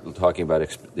who were talking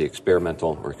about the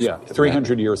experimental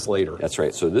 300 years later. That's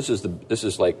right. So this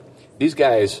is like these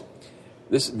guys.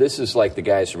 This is like the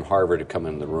guys from Harvard who come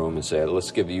in the room and say,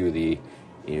 let's give you the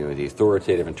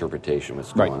authoritative interpretation of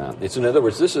what's going on. It's, in other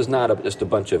words, this is not just a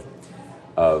bunch of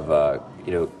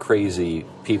crazy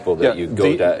people that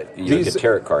get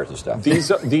tarot cards and stuff.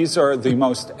 These are the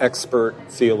most expert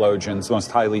theologians,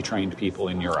 most highly trained people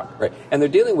in Europe. Right, and they're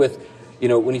dealing with,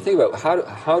 when you think about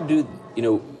how do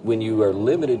when you are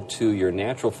limited to your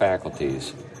natural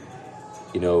faculties,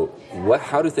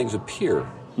 how do things appear?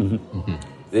 Mm-hmm.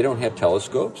 They don't have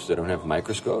telescopes. They don't have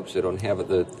microscopes. They don't have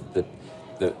the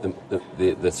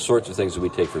sorts of things that we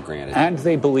take for granted. And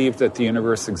they believe that the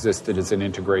universe existed as an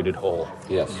integrated whole.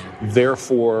 Yes.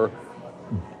 Therefore,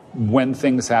 when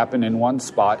things happen in one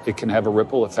spot, it can have a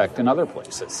ripple effect in other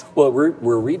places. Well,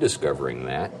 we're rediscovering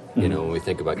that, when we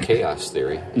think about chaos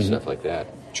theory and stuff like that.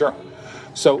 Sure.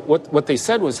 So what they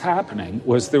said was happening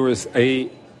was there was an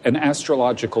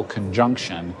astrological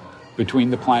conjunction between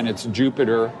the planets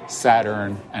Jupiter,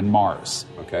 Saturn, and Mars.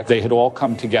 Okay. They had all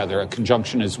come together. A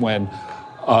conjunction is when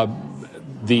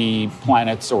the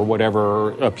planets or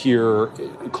whatever appear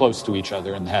close to each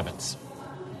other in the heavens.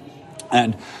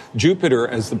 And Jupiter,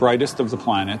 as the brightest of the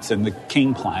planets and the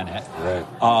king planet,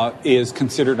 is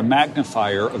considered a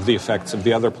magnifier of the effects of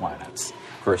the other planets.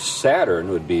 Of course, Saturn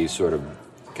would be sort of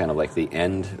kind of like the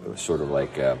end, sort of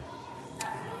like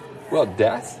Well,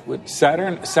 death would...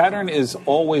 Saturn is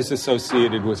always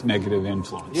associated with negative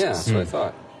influences. Yeah, that's what I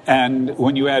thought. And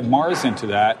when you add Mars into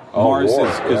that, Mars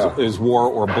war, is war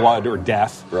or blood or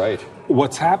death. Right.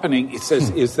 What's happening, it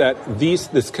says, is that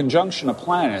this conjunction of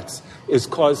planets is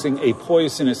causing a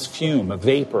poisonous fume, a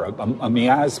vapor, a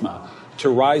miasma, to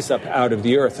rise up out of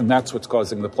the earth, and that's what's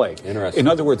causing the plague. Interesting. In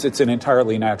other words, it's an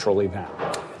entirely natural event.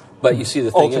 But you see, the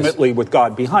thing ultimately with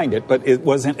God behind it, but it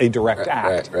wasn't a direct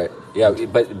act. Right. Yeah,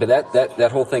 but that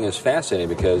whole thing is fascinating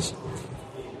because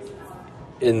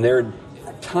in their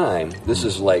time, this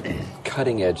is like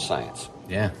cutting edge science.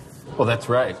 Yeah. Well, that's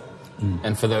right.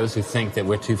 And for those who think that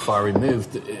we're too far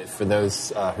removed, for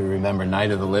those who remember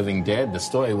Night of the Living Dead, the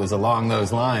story was along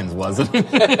those lines, wasn't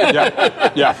it?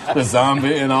 Yeah. The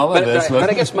zombie and all of this. But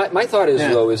I guess my thought is,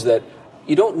 though, is that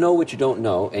you don't know what you don't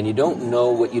know, and you don't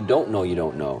know what you don't know you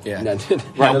don't know. Yeah.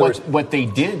 Now, what they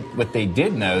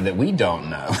did know that we don't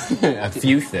know, a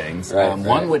few things. Right,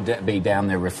 One would be down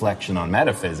their reflection on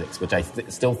metaphysics, which I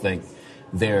still think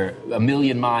they're a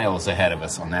million miles ahead of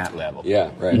us on that level.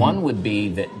 Yeah, right. One would be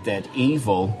that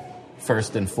evil,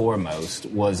 first and foremost,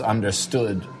 was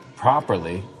understood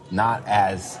properly, not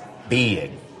as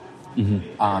being.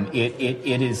 Well,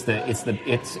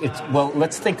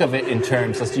 let's think of it in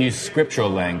terms. Let's use scriptural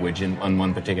language on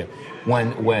one particular.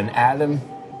 When Adam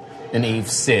and Eve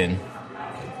sin,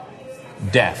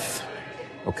 death.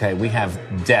 Okay, we have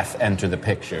death enter the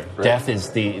picture. Right. Death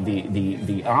is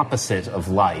the opposite of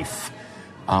life.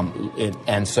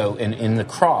 And so in the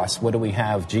cross, what do we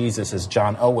have? Jesus, as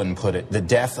John Owen put it, the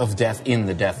death of death in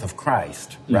the death of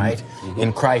Christ, right? Mm-hmm.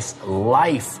 In Christ's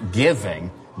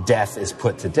life-giving, death is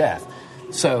put to death.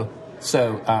 So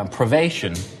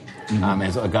privation,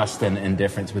 as Augustine in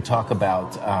Difference would talk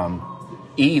about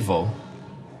evil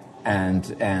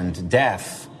and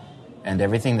death and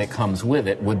everything that comes with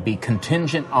it would be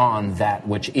contingent on that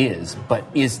which is,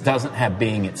 but doesn't have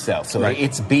being itself. So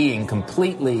its being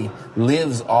completely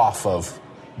lives off of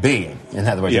being. In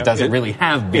other words, it doesn't really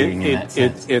have being in that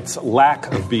sense. It's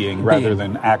lack of being rather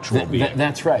than actual being.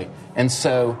 That's right. And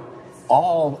so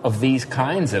all of these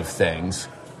kinds of things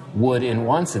would, in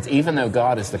one sense, even though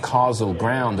God is the causal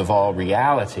ground of all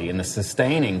reality and the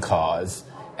sustaining cause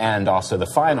and also the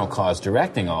final cause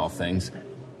directing all things,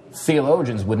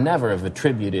 theologians would never have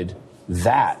attributed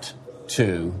that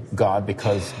to God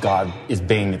because God is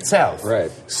being itself. Right.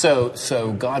 So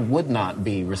God would not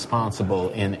be responsible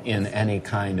in any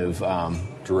kind of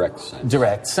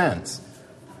direct sense.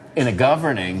 In a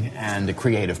governing and a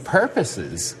creative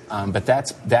purposes, but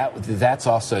that's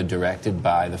also directed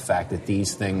by the fact that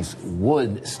these things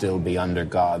would still be under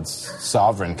God's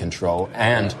sovereign control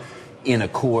and in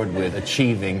accord with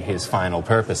achieving his final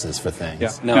purposes for things.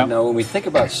 Yeah. Now, when we think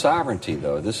about sovereignty,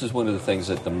 though, this is one of the things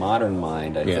that the modern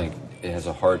mind, I think, has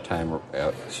a hard time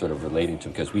sort of relating to,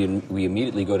 because we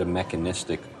immediately go to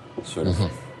mechanistic sort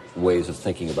of ways of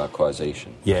thinking about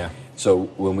causation. Yeah. So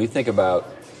when we think about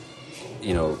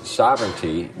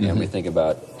sovereignty, and we think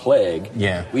about plague,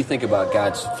 we think about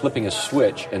God's flipping a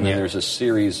switch, and then there's a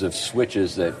series of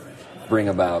switches that bring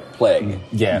about plague.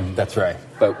 Yeah, that's right.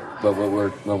 But what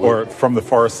we're or from the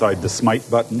far side, the smite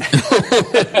button.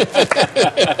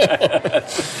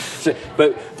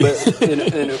 but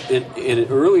in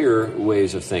earlier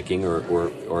ways of thinking,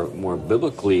 or more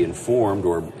biblically informed,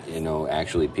 or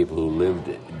actually people who lived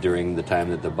during the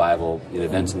time that the Bible,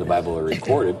 events in the Bible are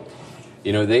recorded,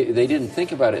 they didn't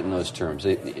think about it in those terms.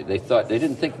 They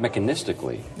didn't think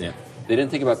mechanistically. Yeah. They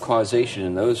didn't think about causation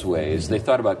in those ways. They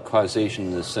thought about causation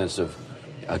in the sense of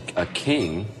a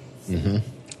king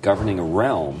governing a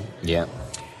realm,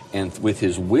 and with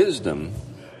his wisdom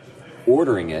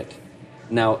ordering it.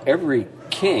 Now, every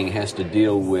king has to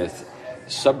deal with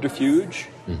subterfuge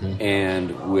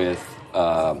and with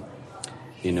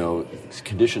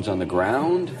conditions on the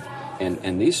ground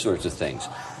and these sorts of things.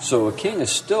 So a king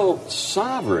is still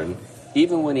sovereign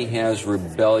even when he has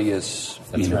rebellious,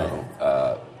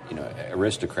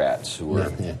 aristocrats who are,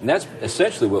 and that's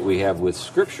essentially what we have with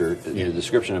Scripture. The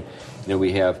description of,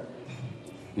 we have,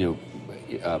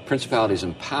 principalities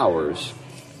and powers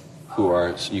who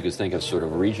are, you could think of sort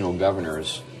of regional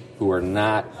governors who are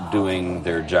not doing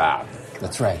their job.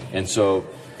 That's right. And so,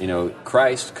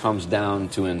 Christ comes down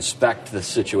to inspect the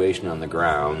situation on the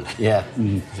ground. Yeah.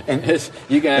 And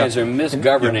you guys are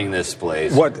misgoverning this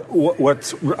place.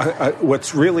 What's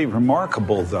really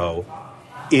remarkable, though,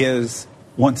 is,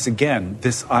 once again,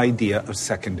 this idea of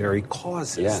secondary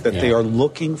causes, that they are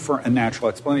looking for a natural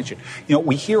explanation.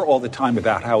 We hear all the time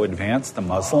about how advanced the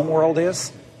Muslim world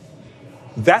is.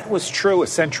 That was true a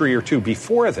century or two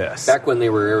before this. Back when they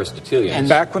were Aristotelians. And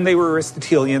back when they were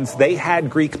Aristotelians, they had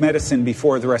Greek medicine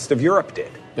before the rest of Europe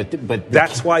did. But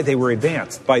That's why they were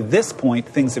advanced. By this point,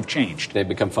 things have changed. They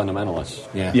become fundamentalists.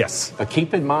 Yeah. Yes. But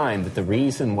keep in mind that the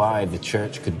reason why the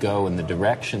church could go in the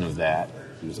direction of that,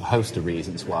 there's a host of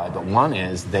reasons why, but one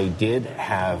is they did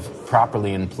have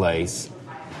properly in place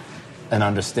an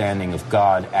understanding of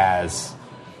God as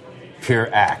pure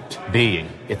act, being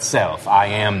itself. I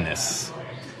amness.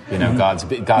 You know,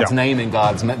 God's name and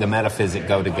the metaphysic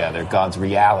go together. God's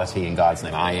reality and God's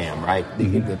name. I am, right?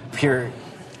 The pure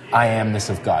I amness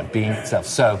of God, being itself.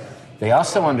 So they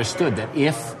also understood that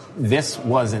if this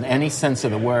was in any sense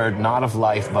of the word not of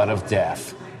life but of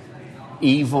death,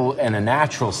 evil in a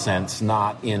natural sense,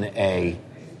 not in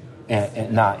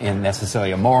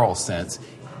necessarily a moral sense,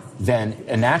 then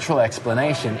a natural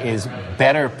explanation is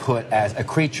better put as a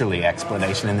creaturely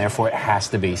explanation, and therefore it has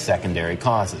to be secondary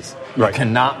causes. Right. It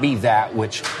cannot be that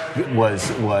which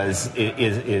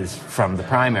is from the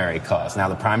primary cause. Now,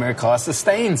 the primary cause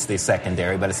sustains the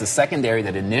secondary, but it's the secondary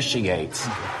that initiates.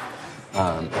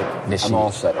 I'm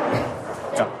all set.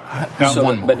 Now,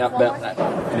 So, but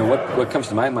what comes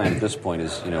to my mind at this point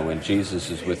is, when Jesus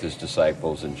is with his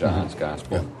disciples in John's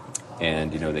Gospel,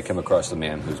 and they come across the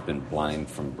man who's been blind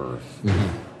from birth,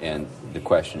 and the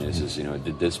question is,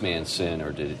 did this man sin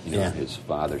or did his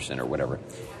father sin or whatever?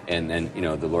 And then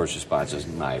the Lord's response is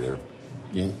neither.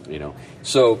 Yeah.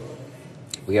 So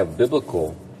we have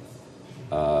biblical,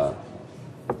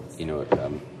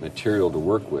 material to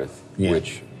work with,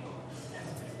 which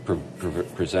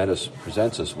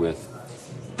presents us with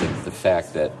the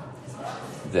fact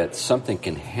that something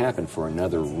can happen for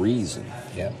another reason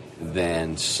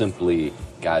than simply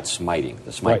God smiting,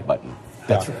 the smite button.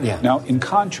 Now, in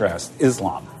contrast,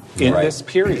 Islam, in this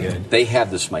period, they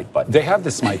have the smite button. They have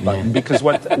the smite button because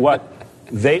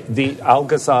the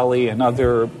Al-Ghazali and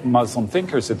other Muslim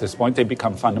thinkers at this point, they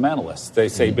become fundamentalists. They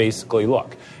say basically,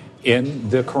 look, in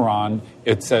the Quran,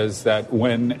 it says that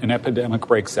when an epidemic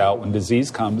breaks out, when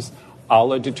disease comes,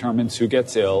 Allah determines who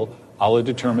gets ill, Allah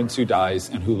determines who dies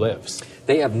and who lives.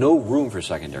 They have no room for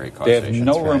secondary They causation. have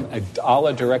no room.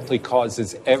 Allah directly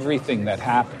causes everything that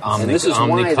happens. And this is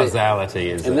why omnicausality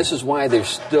is. And this is why they're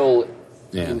still.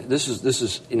 This is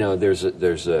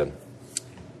there's a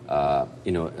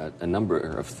number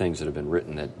of things that have been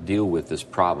written that deal with this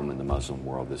problem in the Muslim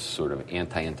world. This sort of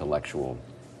anti-intellectual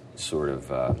sort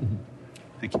of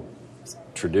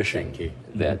tradition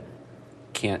that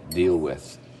can't deal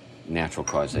with natural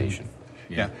causation.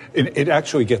 Yeah, it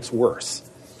actually gets worse.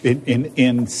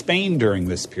 In Spain during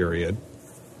this period,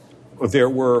 there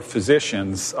were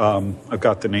physicians, I've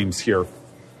got the names here,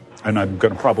 and I'm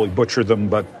going to probably butcher them,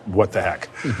 but what the heck.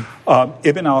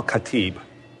 Ibn al-Khatib,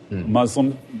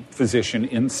 Muslim physician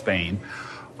in Spain,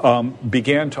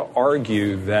 began to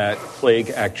argue that plague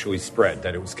actually spread,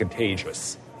 that it was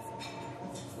contagious.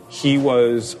 He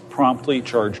was promptly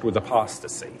charged with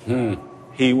apostasy.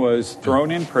 He was thrown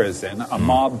in prison. A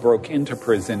mob broke into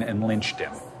prison and lynched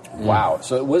him. Wow!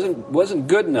 So it wasn't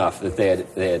good enough that they had.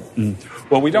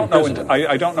 Well, we don't know.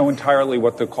 I don't know entirely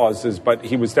what the cause is, but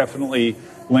he was definitely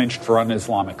lynched for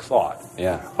un-Islamic thought.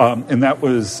 Yeah. And that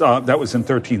was in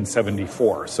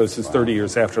 1374. So this is 30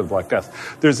 years after the Black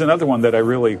Death. There's another one that I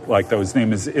really like, though. His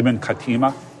name is Ibn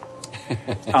Khatima.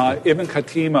 Ibn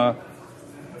Khatima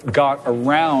got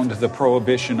around the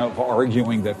prohibition of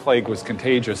arguing that plague was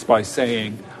contagious by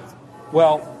saying,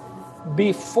 well,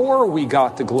 before we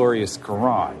got the glorious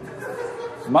Quran,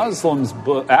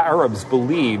 Arabs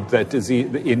believed that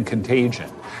disease in contagion,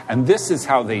 and this is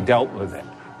how they dealt with it.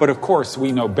 But of course,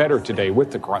 we know better today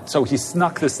with the Quran. So he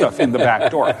snuck this stuff in the back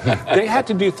door. They had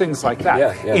to do things like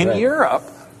that. In Europe,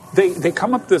 they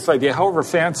come up with this idea, however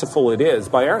fanciful it is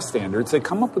by our standards, they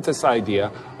come up with this idea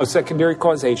of secondary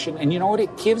causation, and you know what?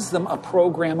 It gives them a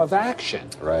program of action.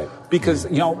 Right. Because,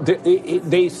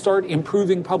 they start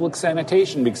improving public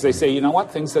sanitation because they say, you know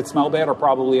what? Things that smell bad are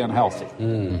probably unhealthy.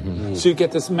 So you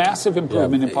get this massive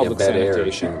improvement in public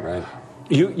sanitation. Air,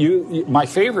 right. My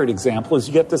favorite example is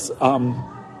you get this...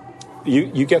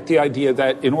 You get the idea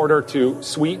that in order to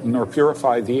sweeten or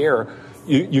purify the air,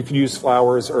 you can use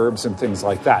flowers, herbs, and things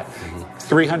like that.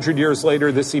 300 years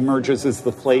later, this emerges as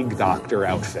the plague doctor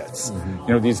outfits.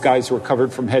 These guys who are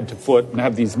covered from head to foot and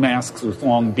have these masks with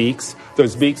long beaks.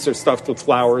 Those beaks are stuffed with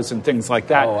flowers and things like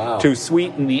that to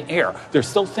sweeten the air. They're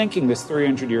still thinking this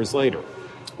 300 years later.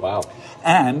 Wow.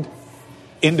 And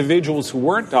individuals who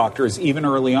weren't doctors, even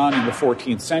early on in the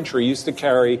 14th century, used to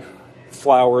carry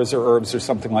flowers or herbs or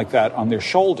something like that on their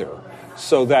shoulder,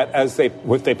 so that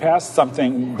if they passed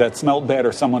something that smelled bad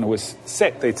or someone who was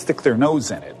sick, they'd stick their nose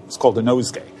in it. It's called a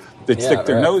nosegay. They'd stick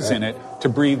their nose in it to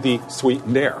breathe the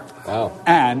sweetened air. Wow.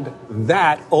 And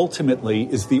that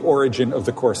ultimately is the origin of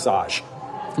the corsage.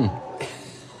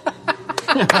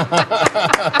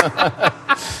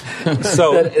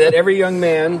 So that every young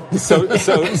man. So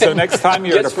next time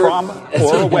you're at a prom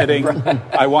or a wedding,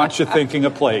 I want you thinking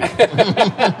of plague.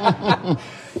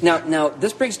 Now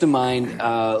this brings to mind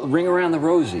Ring Around the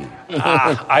Rosie.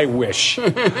 I wish.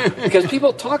 Because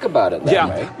people talk about it that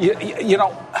way. You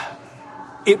know,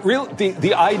 it really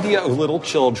the idea of little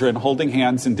children holding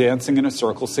hands and dancing in a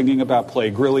circle singing about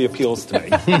plague really appeals to me.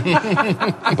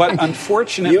 But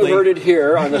unfortunately, you heard it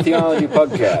here on the Theology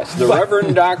Pugcast. The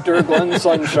Reverend Dr. Glenn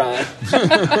Sunshine.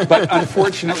 But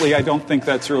unfortunately, I don't think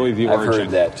that's really the origin. I've heard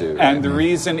that too. And the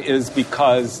reason is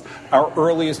because our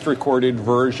earliest recorded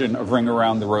version of Ring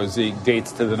Around the Rosie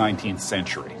dates to the 19th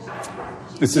century.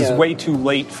 This is way too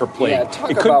late for plague. Yeah,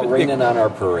 talk about raining on our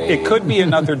parade. It could be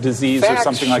another disease or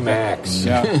something like that.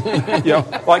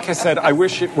 Yeah. Like I said, I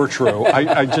wish it were true.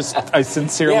 I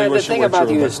sincerely wish it were true. The thing about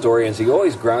you historians, you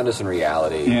always ground us in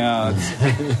reality. Yeah.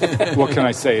 What can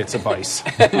I say? It's a vice.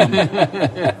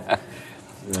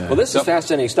 Well, this is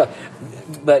fascinating stuff.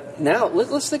 But now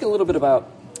let's think a little bit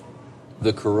about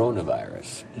the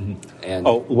coronavirus. And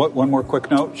one more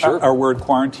quick note. Sure. Our word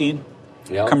quarantine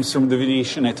comes from the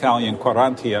Venetian Italian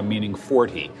quarantia, meaning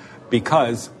 40,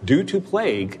 because due to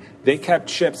plague, they kept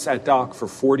ships at dock for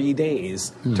 40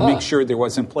 days to make sure there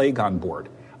wasn't plague on board.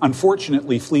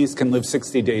 Unfortunately, fleas can live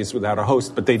 60 days without a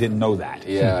host, but they didn't know that.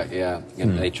 Yeah.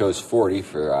 And they chose 40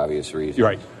 for obvious reasons.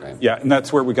 Right. Yeah, and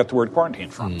that's where we got the word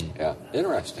quarantine from. Yeah,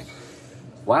 interesting.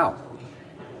 Wow.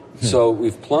 So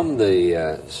we've plumbed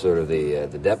the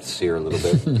the depths here a little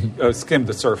bit. Skimmed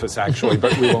the surface, actually,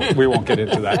 but we won't get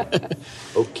into that.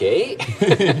 Okay.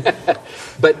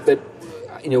 but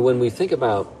when we think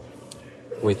about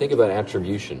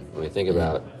attribution, when we think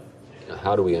about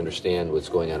how do we understand what's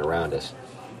going on around us,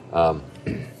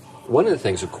 one of the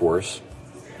things, of course,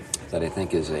 that I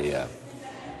think is a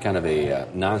kind of a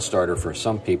non-starter for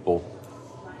some people,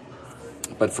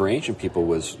 but for ancient people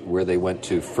was where they went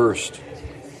to first.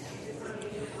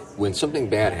 When something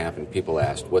bad happened, people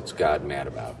asked, what's God mad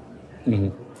about?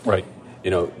 Right.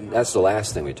 That's the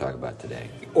last thing we talk about today.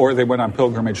 Or they went on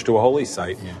pilgrimage to a holy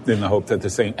site in the hope that the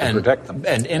saint would protect them.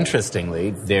 And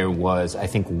interestingly, there was, I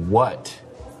think, what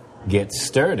gets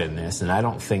stirred in this, and I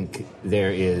don't think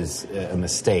there is a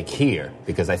mistake here,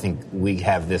 because I think we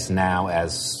have this now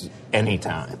as any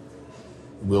time.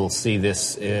 We'll see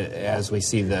this as we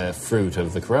see the fruit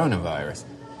of the coronavirus.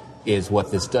 Is what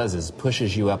this does is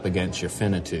pushes you up against your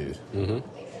finitude.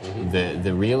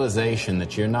 The realization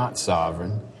that you're not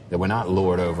sovereign, that we're not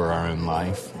Lord over our own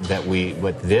life, that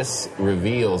what this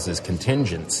reveals is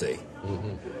contingency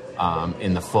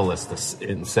in the fullest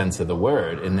sense of the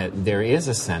word, and that there is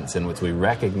a sense in which we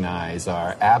recognize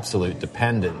our absolute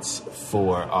dependence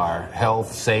for our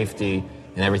health, safety,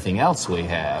 and everything else we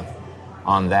have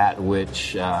on that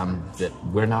which that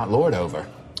we're not Lord over.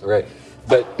 Right.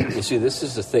 But you see, this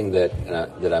is the thing that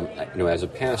I'm, as a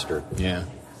pastor,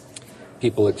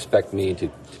 people expect me to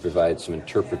provide some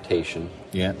interpretation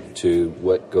to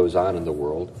what goes on in the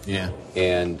world.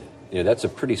 And that's a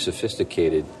pretty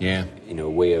sophisticated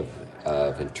way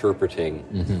of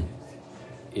interpreting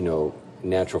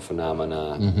natural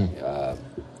phenomena.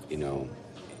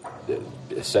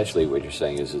 Essentially, what you're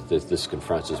saying is that this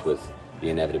confronts us with the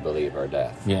inevitability of our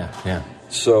death.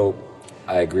 So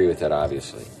I agree with that,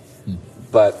 obviously.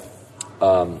 But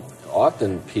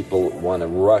often people want to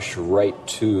rush right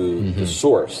to the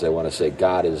source. They want to say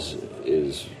God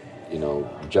is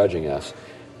judging us.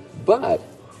 But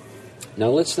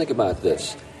now let's think about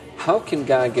this. How can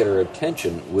God get our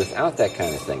attention without that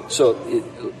kind of thing? So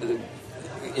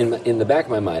in the back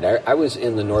of my mind, I was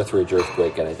in the Northridge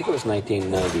earthquake, and I think it was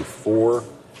 1994.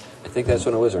 I think that's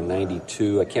when it was, or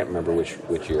 92. I can't remember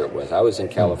which year it was. I was in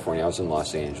California. I was in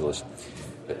Los Angeles.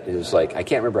 It was like, I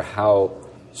can't remember how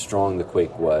strong the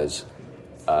quake was,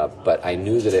 but I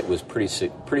knew that it was pretty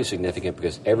significant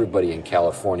because everybody in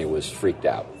California was freaked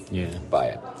out by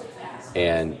it.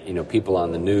 And, people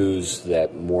on the news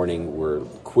that morning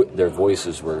their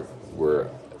voices were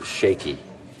shaky.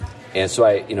 And so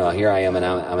here I am, and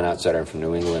I'm an outsider. I'm from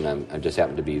New England. I just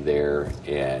happened to be there,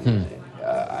 and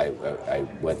I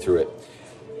went through it.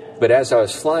 But as I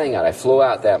was flying out, I flew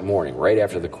out that morning, right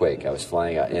after the quake. I was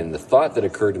flying out, and the thought that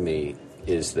occurred to me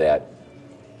is that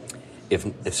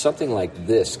if something like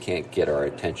this can't get our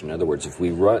attention, in other words, if we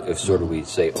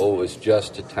say, oh, it's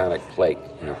just tectonic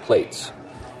plates,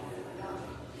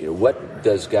 what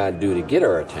does God do to get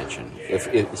our attention?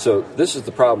 So this is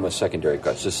the problem with secondary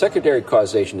cause. So secondary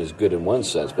causation is good in one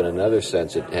sense, but in another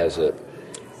sense, it has a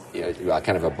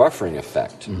kind of a buffering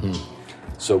effect.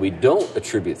 So we don't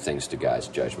attribute things to God's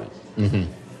judgment.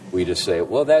 We just say,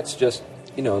 well, that's just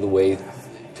the way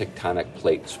tectonic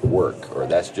plates work, or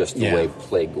that's just the Yeah. way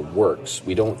plague works.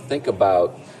 We don't think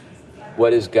about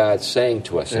what is God saying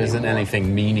to us There isn't anymore.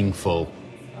 anything meaningful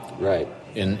Right.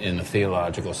 in a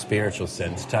theological, spiritual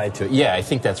sense tied to it. Yeah, I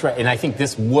think that's right. And I think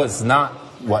this was not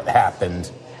what happened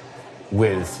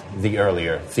with the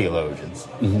earlier theologians.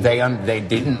 They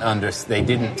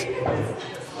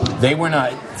were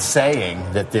not saying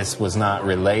that this was not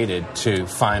related to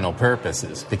final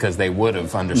purposes, because they would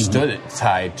have understood it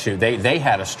tied to, they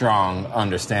had a strong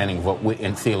understanding of what we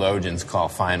in theologians call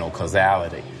final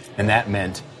causality. And that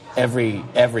meant every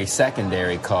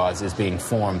secondary cause is being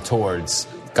formed towards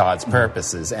God's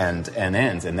purposes and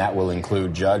ends, and that will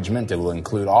include judgment. It will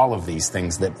include all of these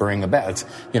things that bring about.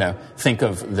 Think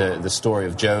of the story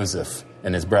of Joseph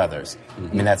and his brothers. I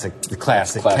mean, that's a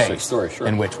classic case story, sure.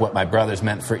 in which what my brothers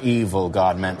meant for evil,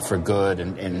 God meant for good,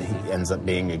 and he ends up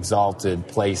being exalted,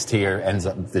 placed here, ends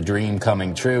up the dream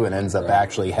coming true, and ends up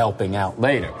actually helping out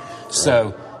later. Right.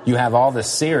 So you have all this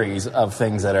series of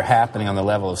things that are happening on the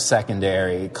level of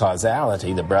secondary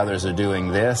causality. The brothers are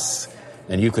doing this,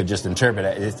 and you could just interpret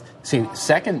it.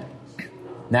 Second,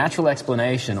 natural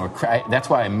explanation, that's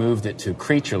why I moved it to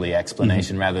creaturely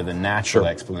explanation rather than natural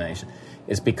explanation,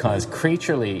 is because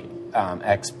creaturely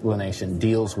explanation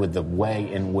deals with the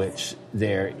way in which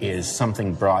there is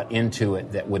something brought into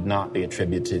it that would not be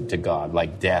attributed to God,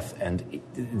 like death and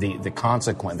the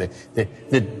consequence,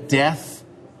 the death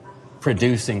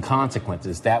producing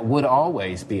consequences, that would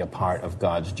always be a part of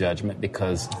God's judgment,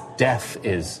 because death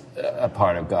is a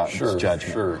part of God's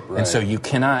judgment. Sure, right. And so you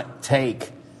cannot take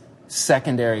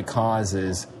secondary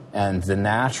causes and the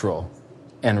natural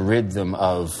and rid them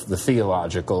of the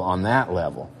theological on that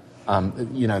level.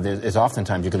 There's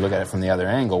oftentimes you could look at it from the other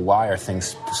angle. Why are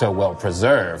things so well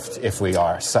preserved if we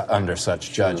are under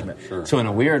such judgment? Sure. So in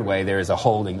a weird way, there is a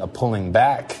pulling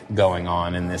back going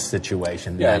on in this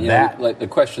situation. Yeah, like the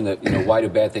question that, why do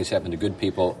bad things happen to good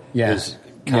people is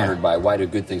countered by why do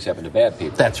good things happen to bad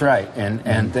people? That's right,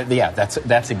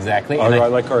 that's exactly. I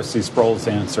like R.C. Sproul's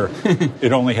answer.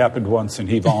 It only happened once, and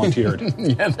he volunteered.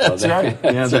 That's right.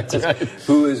 Yeah, that's right.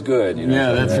 Who is good?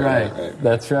 That's right.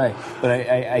 That's right. But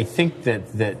I think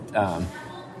that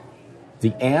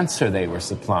the answer they were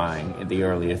supplying, the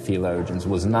earlier theologians,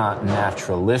 was not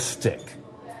naturalistic.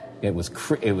 It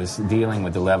was dealing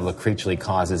with the level of creaturely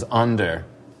causes under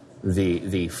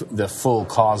the full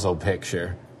causal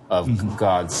picture of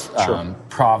God's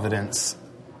providence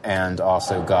and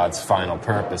also God's final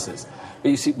purposes. But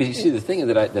you see, the thing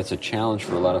that's a challenge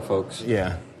for a lot of folks.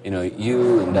 Yeah.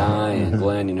 You and I and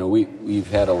Glenn,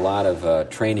 we've had a lot of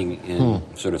training in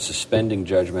sort of suspending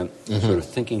judgment, sort of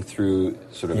thinking through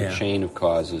sort of a chain of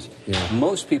causes. Yeah.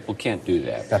 Most people can't do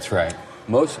that. That's right.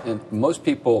 Most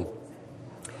people,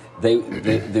 they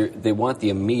want the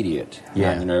immediate.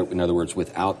 Yeah. In other words,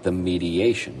 without the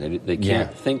mediation, they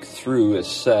can't think through a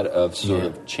set of sort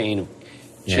of chain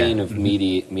of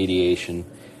mediation.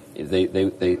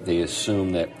 They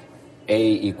assume that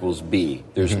A equals B.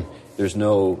 There's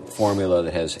no formula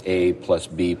that has A plus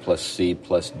B plus C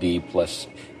plus D plus.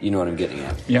 You know what I'm getting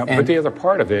at? Yeah, but the other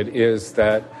part of it is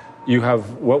that you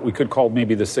have what we could call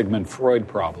maybe the Sigmund Freud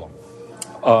problem.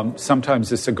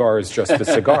 Sometimes a cigar is just a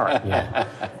cigar.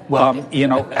 Well,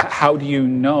 how do you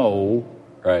know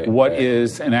what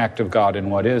is an act of God and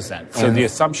what isn't? So the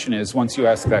assumption is, once you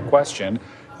ask that question,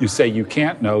 you say you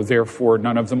can't know, therefore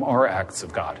none of them are acts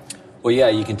of God. Well, yeah,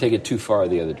 you can take it too far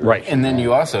the other direction. Right, and then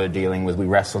you also are dealing with, we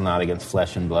wrestle not against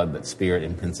flesh and blood, but spirit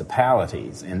and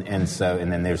principalities. And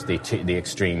then there's the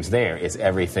extremes there. Is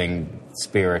everything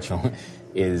spiritual?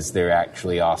 Is there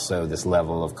actually also this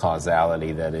level of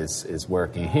causality that is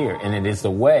working here? And it is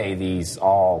the way these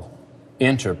all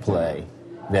interplay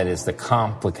that is the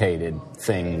complicated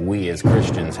thing we as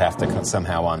Christians have to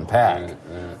somehow unpack.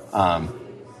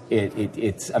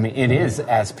 It is,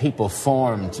 as people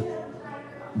formed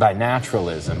by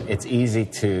naturalism, it's easy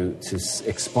to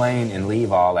explain and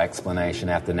leave all explanation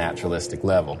at the naturalistic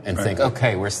level and think,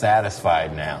 okay, we're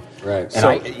satisfied now. Right.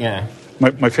 And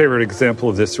My favorite example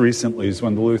of this recently is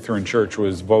when the Lutheran Church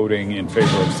was voting in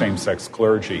favor of same-sex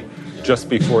clergy. Just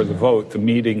before the vote, the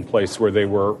meeting place where they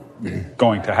were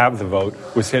going to have the vote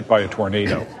was hit by a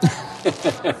tornado.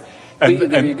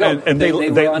 There you go. And they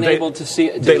were unable to see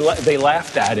it. They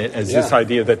laughed at it as this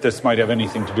idea that this might have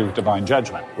anything to do with divine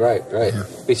judgment. Right. Yeah.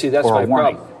 You see, that's my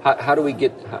problem.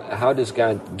 How does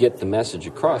God get the message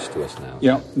across to us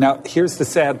now? Now here's the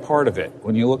sad part of it.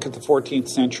 When you look at the 14th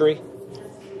century,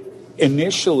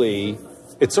 initially,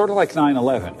 it's sort of like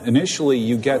 9/11. Initially,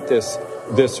 you get this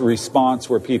response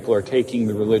where people are taking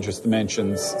the religious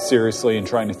dimensions seriously and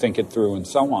trying to think it through and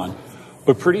so on.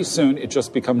 But pretty soon, it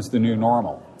just becomes the new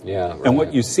normal. Yeah, right. And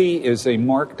what you see is a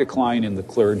marked decline in the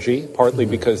clergy, partly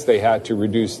because they had to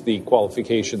reduce the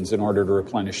qualifications in order to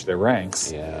replenish their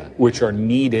ranks, which are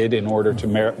needed in order to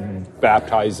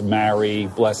baptize, marry,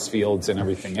 bless fields, and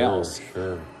everything else.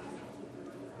 Sure.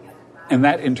 And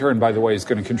that, in turn, by the way, is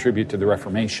going to contribute to the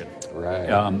Reformation.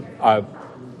 Right.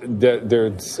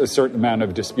 There's a certain amount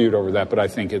of dispute over that, but I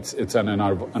think it's an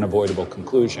unavoidable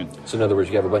conclusion. So in other words,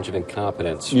 you have a bunch of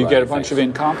incompetence. You get a bunch of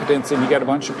incompetence, and you get a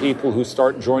bunch of people who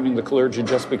start joining the clergy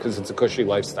just because it's a cushy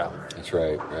lifestyle. That's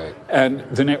right. And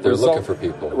the net They're result, looking for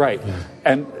people. Right.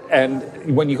 Yeah.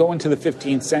 And when you go into the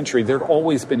 15th century, there had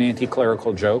always been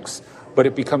anti-clerical jokes, but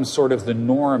it becomes sort of the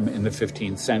norm in the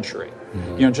 15th century.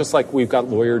 Just like we've got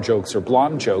lawyer jokes or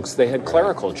blonde jokes, they had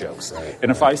clerical jokes. Right.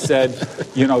 And if I said,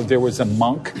 there was a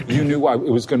monk, you knew it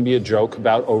was going to be a joke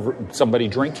about somebody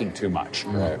drinking too much.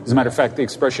 Right. As a matter of fact, the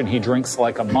expression "he drinks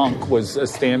like a monk" was a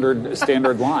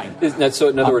standard line. Isn't that so?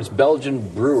 In other words, Belgian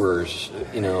brewers,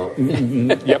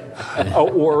 Yep.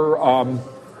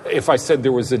 If I said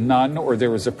there was a nun or there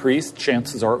was a priest,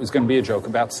 chances are it was going to be a joke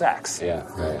about sex. Yeah,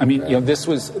 right, I mean, this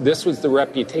was the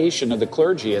reputation of the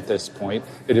clergy at this point.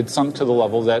 It had sunk to the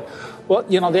level that,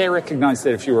 they recognized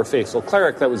that if you were a faithful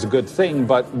cleric, that was a good thing,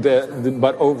 but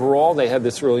overall they had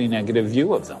this really negative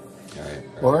view of them. Right.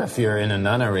 Or if you're in a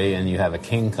nunnery and you have a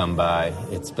king come by,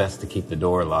 it's best to keep the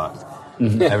door locked.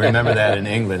 I remember that in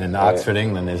England, in Oxford,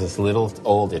 England, there's this little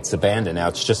it's abandoned now,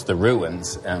 it's just the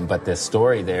ruins, but the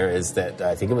story there is that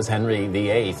I think it was Henry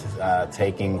VIII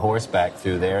taking horseback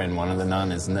through there, and one of the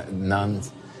nuns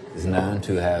is known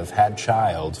to have had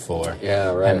child for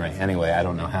Henry. Anyway, I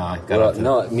don't know how I got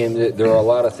there are a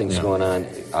lot of things going on,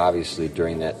 obviously,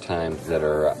 during that time that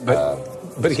are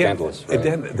but again, scandalous. Right?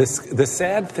 The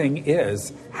sad thing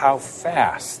is how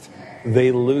fast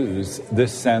they lose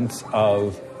this sense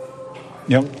of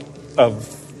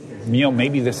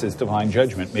maybe this is divine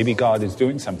judgment. Maybe God is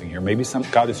doing something here. Maybe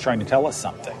God is trying to tell us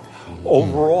something.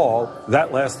 Overall,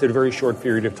 that lasted a very short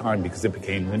period of time because it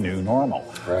became the new normal.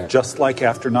 Right. Just like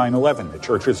after 9/11, the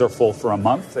churches are full for a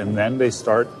month and then they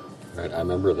start I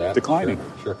remember that. declining.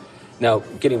 Sure. Now,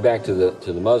 getting back to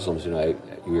the Muslims,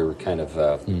 we were kind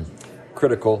of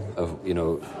critical of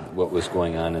what was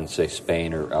going on in, say,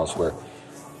 Spain or elsewhere.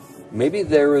 Maybe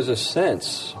there was a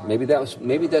sense. Maybe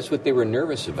that's what they were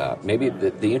nervous about. Maybe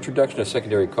the introduction of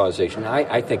secondary causation.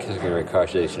 I think secondary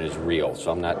causation is real,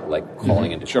 so I'm not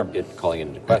calling it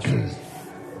into question.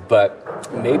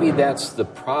 But maybe that's the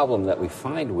problem that we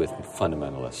find with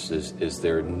fundamentalists is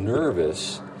they're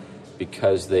nervous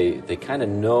because they kind of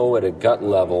know at a gut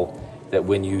level that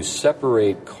when you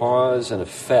separate cause and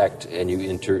effect and you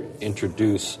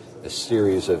introduce a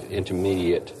series of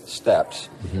intermediate steps,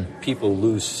 people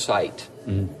lose sight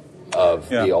of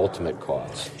the ultimate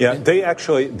cause. Yeah,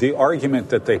 the argument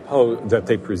that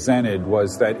they presented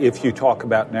was that if you talk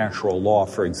about natural law,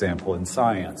 for example, in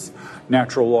science,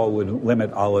 natural law would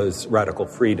limit Allah's radical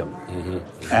freedom,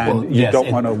 and you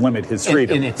don't want to limit his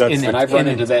freedom. And I've run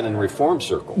into that in reform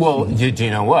circles. Well, do you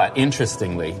know what?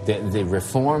 Interestingly, the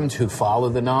Reformed who follow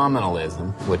the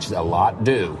nominalism, which a lot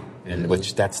do, and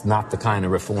which that's not the kind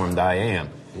of Reformed I am.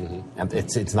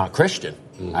 It's not Christian.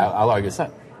 I'll argue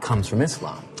that comes from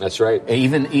Islam. That's right.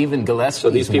 Even Gillespie's So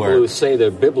these people who say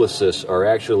they're biblicists are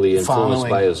actually influenced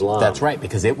by Islam. That's right,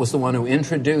 because it was the one who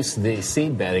introduced the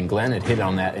seedbed, and Glenn had hit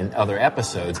on that in other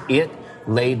episodes. It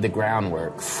laid the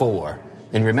groundwork for,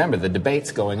 and remember, the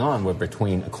debates going on were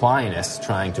between Aquinas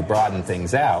trying to broaden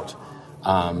things out,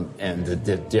 and the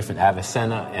different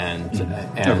Avicenna and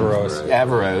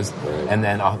Averroes, and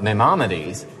then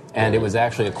Maimonides, and it was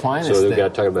actually Aquinas. So we've got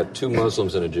to talk about two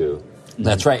Muslims and a Jew.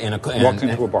 That's right. Walked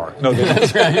into a bar. No,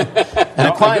 that's right. And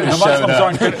Aquinas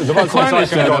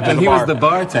showed up. And he was the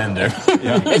bartender.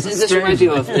 This reminds me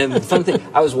of a fun thing.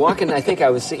 I was walking. I think I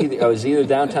was either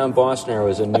downtown Boston or I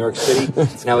was in New York City.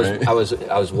 And I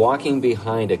was walking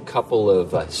behind a couple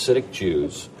of Hasidic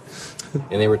Jews,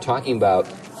 and they were talking about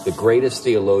the greatest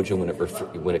theologian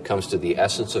when it comes to the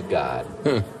essence of God.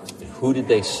 Who did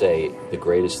they say the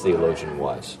greatest theologian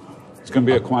was? It's going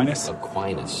to be Aquinas.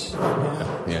 Aquinas.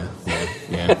 Yeah.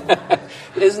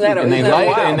 Isn't that? And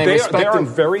they are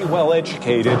very well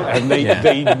educated, and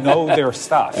they know their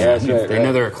stuff. Yeah, that's right, they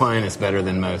know their Aquinas better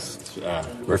than most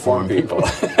Reformed people.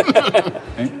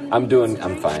 I'm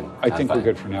fine. I think we're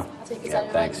good for now.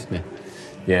 Yeah, thanks.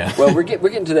 Yeah. Well, we're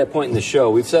getting to that point in the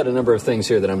show. We've said a number of things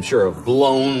here that I'm sure have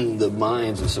blown the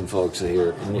minds of some folks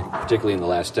here, particularly in the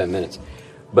last 10 minutes.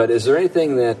 But is there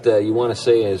anything that you want to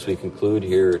say as we conclude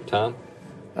here, Tom?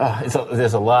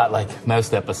 There's a lot, like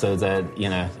most episodes, I'd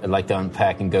like to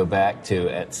unpack and go back to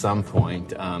at some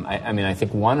point. I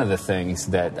think one of the things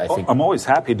that I think... I'm always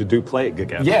happy to do Plague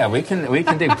again. Yeah, we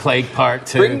can do Plague Part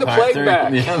 2. Bring the Plague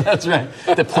back. Yeah, that's right.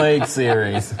 The Plague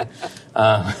series.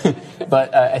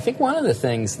 But I think one of the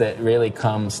things that really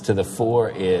comes to the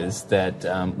fore is that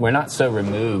we're not so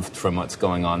removed from what's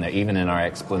going on there, even in our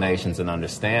explanations and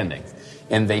understandings.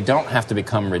 And they don't have to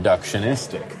become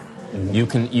reductionistic.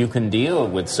 Mm-hmm. You can deal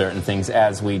with certain things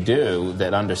as we do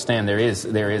that understand there is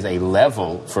a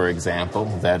level, for example,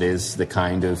 that is the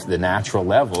kind of the natural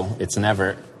level. It's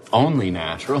never only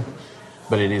natural,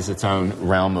 but it is its own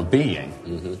realm of being.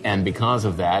 Mm-hmm. And because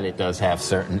of that, it does have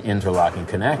certain interlocking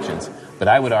connections. But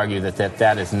I would argue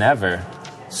that is never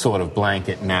sort of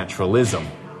blanket naturalism.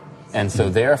 And so,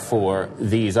 therefore,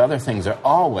 these other things are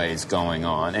always going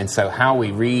on. And so how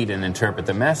we read and interpret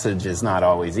the message is not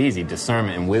always easy.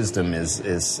 Discernment and wisdom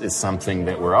is something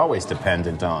that we're always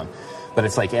dependent on. But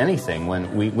it's like anything.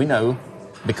 When we know,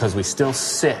 because we still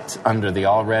sit under the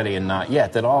already and not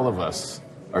yet, that all of us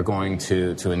are going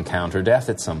to encounter death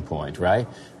at some point, right?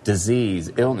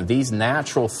 Disease, illness, these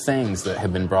natural things that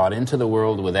have been brought into the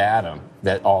world with Adam,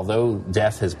 that although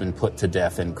death has been put to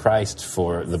death in Christ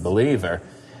for the believer,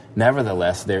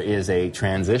 nevertheless, there is a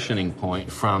transitioning point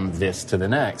from this to the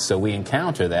next. So we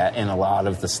encounter that in a lot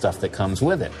of the stuff that comes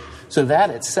with it. So that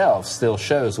itself still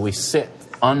shows we sit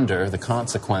under the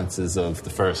consequences of the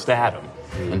first Adam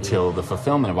until the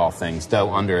fulfillment of all things,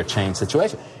 though under a changed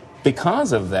situation.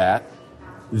 Because of that,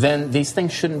 then these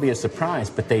things shouldn't be a surprise,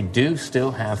 but they do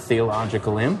still have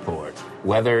theological import,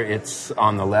 whether it's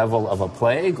on the level of a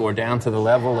plague or down to the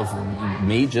level of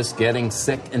me just getting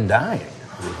sick and dying.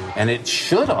 And it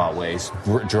should always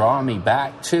draw me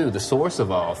back to the source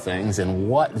of all things and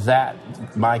what that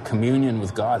my communion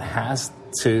with God has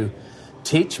to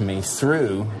teach me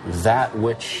through that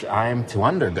which I'm to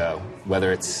undergo,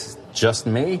 whether it's just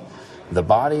me, the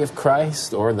body of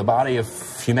Christ, or the body of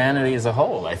humanity as a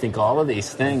whole. I think all of these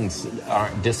things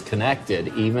aren't disconnected,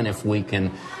 even if we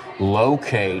can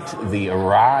locate the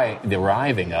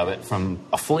arriving of it from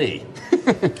a flea.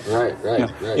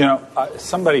 Right.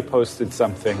 Somebody posted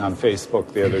something on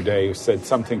Facebook the other day who said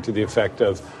something to the effect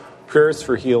of, prayers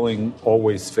for healing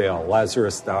always fail.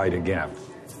 Lazarus died again.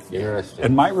 Interesting.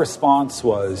 And my response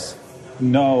was,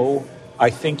 no, I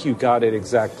think you got it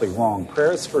exactly wrong.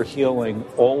 Prayers for healing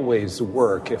always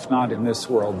work, if not in this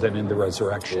world, then in the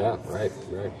resurrection. Yeah, right.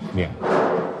 Yeah.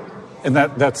 And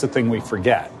that's the thing we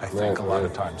forget, I think, a lot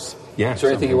of times. Yeah. Is there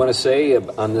anything you want to say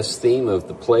on this theme of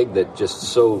the plague that just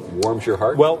so warms your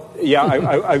heart? Well, yeah,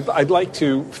 I'd like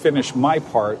to finish my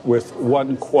part with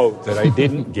one quote that I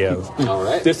didn't give. All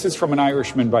right. This is from an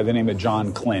Irishman by the name of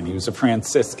John Glynn. He was a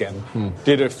Franciscan,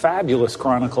 did a fabulous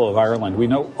chronicle of Ireland. We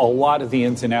know a lot of the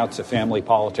ins and outs of family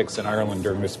politics in Ireland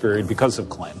during this period because of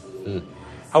Glynn.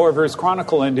 However, his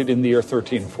chronicle ended in the year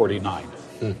 1349.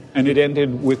 And it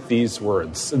ended with these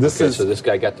words. So this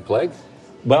guy got the plague?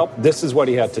 Well, this is what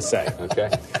he had to say.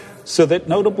 Okay. So that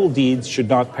notable deeds should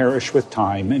not perish with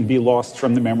time and be lost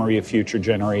from the memory of future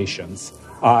generations.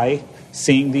 I,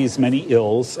 seeing these many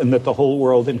ills, and that the whole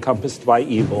world encompassed by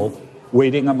evil,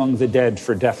 waiting among the dead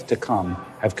for death to come,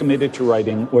 have committed to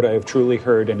writing what I have truly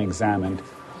heard and examined.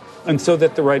 And so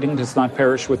that the writing does not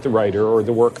perish with the writer, or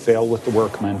the work fail with the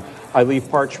workman, I leave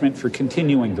parchment for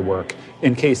continuing the work,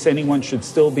 in case anyone should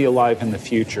still be alive in the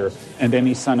future, and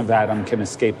any son of Adam can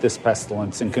escape this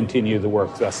pestilence and continue the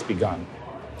work thus begun.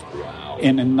 Wow.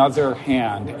 In another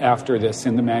hand, after this,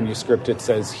 in the manuscript, it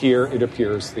says, here it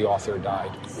appears the author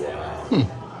died.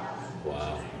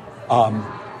 Wow.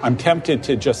 Wow. I'm tempted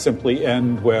to just simply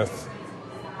end with,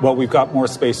 well, we've got more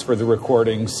space for the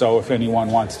recording, so if anyone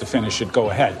wants to finish it, go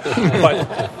ahead.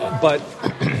 But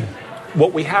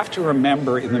what we have to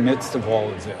remember in the midst of all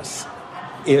of this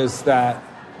is that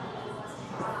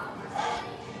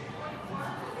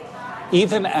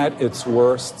even at its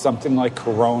worst, something like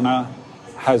corona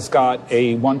has got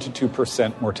a 1 to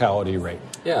 2% mortality rate.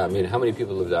 Yeah, I mean, how many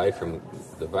people have died from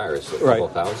the virus? A couple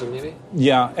thousand, maybe?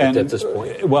 Yeah. And at this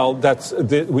point? Well,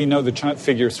 we know the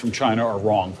figures from China are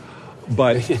wrong.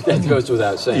 But that goes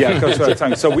without saying. Yeah, it goes without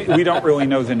saying. So we don't really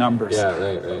know the numbers. Yeah,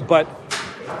 right. But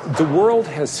the world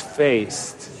has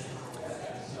faced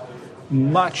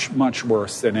much, much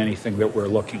worse than anything that we're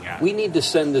looking at. We need to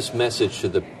send this message to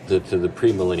the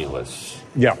premillennialists.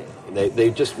 Yeah.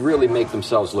 They just really make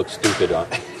themselves look stupid on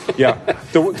Yeah.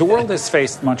 The world has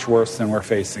faced much worse than we're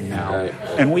facing now. Right.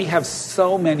 And we have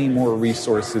so many more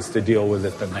resources to deal with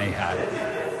it than they had.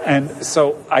 And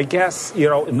so I guess,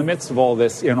 in the midst of all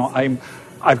this,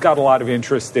 I've got a lot of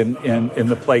interest in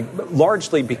the plague,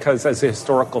 largely because as a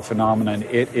historical phenomenon,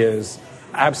 it is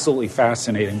absolutely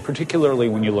fascinating, particularly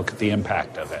when you look at the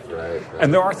impact of it. Right.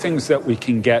 And there are things that we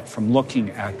can get from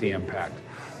looking at the impact.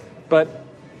 But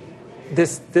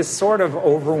this sort of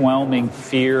overwhelming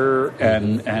fear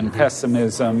and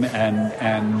pessimism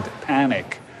and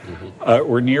panic,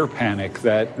 or near panic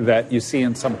that you see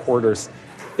in some quarters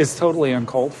is totally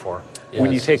uncalled for. Yes.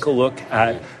 When you take a look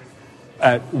at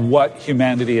what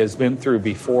humanity has been through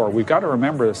before, we've got to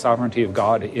remember the sovereignty of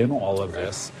God in all of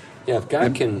this. Yeah, if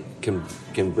God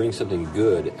can bring something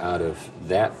good out of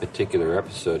that particular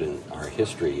episode in our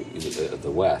history of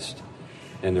the West,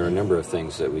 and there are a number of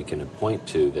things that we can point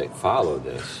to that follow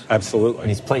this. Absolutely. And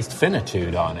he's placed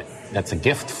finitude on it. That's a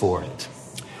gift for it.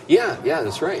 Yeah,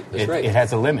 that's right. That's right. It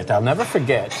has a limit. I'll never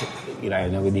forget, I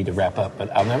know we need to wrap up,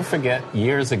 but I'll never forget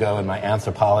years ago in my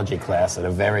anthropology class at a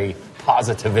very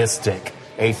positivistic,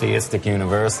 atheistic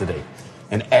university.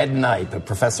 And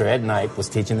Professor Ed Knight was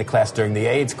teaching the class during the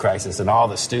AIDS crisis, and all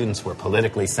the students were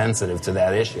politically sensitive to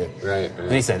that issue. Right.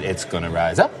 And he said, it's going to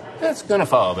rise up, it's going to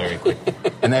fall very quick.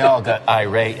 And they all got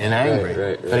irate and angry.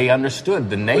 Right. But he understood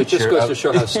the nature. It just goes to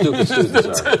show how stupid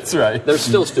students are. That's right. They're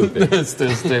still stupid. They're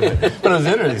still stupid. But it was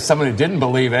interesting. Someone who didn't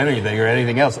believe anything or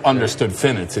anything else understood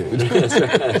finitude.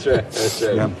 That's right.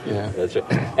 Yeah. That's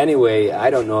right. Anyway, I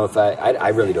don't know if I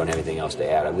really don't have anything else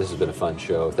to add. This has been a fun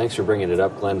show. Thanks for bringing it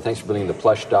up, Glenn. Thanks for bringing the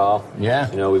plush doll. Yeah.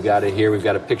 We've got it here. We've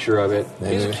got a picture of it.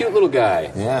 He's a cute little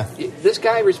guy. Yeah. This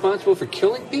guy responsible for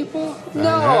killing people?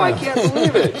 No, I can't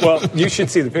believe it. Well, you should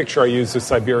see the picture I used of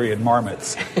Siberian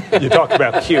marmots. You talk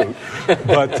about cute.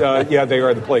 But, they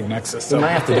are the plague nexus. We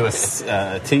might have to do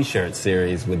a T-shirt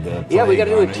series with the plague. Yeah, we got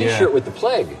to do a on it. T-shirt with the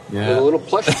plague. Yeah. With a little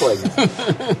plush plague.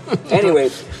 Anyway,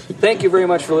 thank you very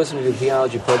much for listening to the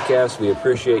Theology Podcast. We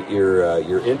appreciate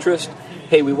your interest.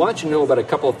 Hey, we want you to know about a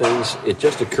couple of things. It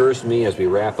just occurs to me as we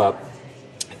wrap up.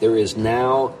 There is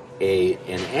now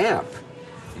an app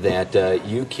that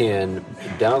you can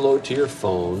download to your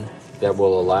phone that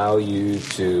will allow you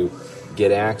to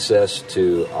get access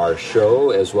to our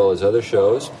show as well as other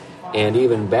shows, and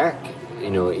even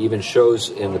even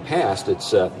shows in the past. It's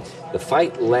the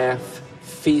Fight, Laugh,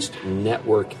 Feast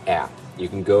Network app. You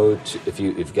can go to, if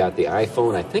you've got the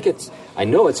iPhone, I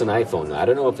know it's an iPhone. I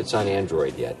don't know if it's on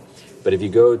Android yet, but if you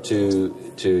go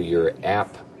to your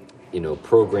app,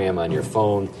 program on your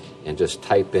phone and just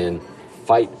type in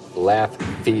Fight, Laugh,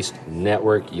 Feast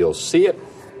Network, you'll see it.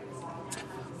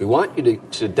 We want you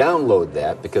to download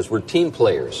that because we're team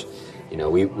players.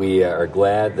 We are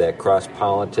glad that Cross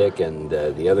Politic and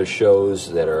the other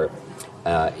shows that are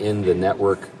in the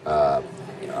network are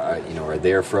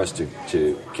there for us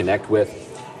to connect with.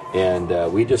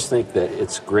 And we just think that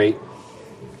it's great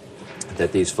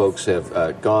that these folks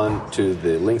have gone to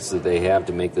the lengths that they have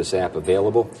to make this app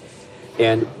available.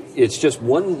 And it's just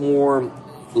one more,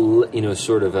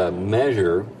 sort of a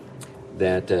measure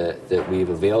that we've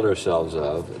availed ourselves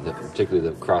of, particularly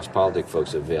the cross-politic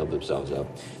folks have availed themselves of,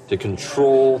 to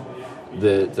control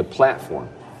the platform.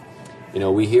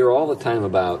 We hear all the time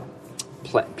about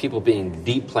people being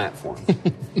deplatformed,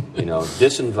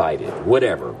 disinvited,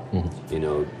 whatever,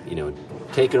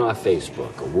 taken off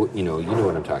Facebook, or, you know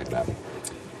what I'm talking about.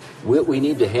 What we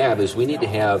need to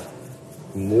have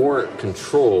more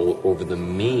control over the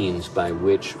means by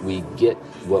which we get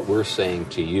what we're saying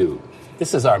to you.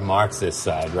 This is our Marxist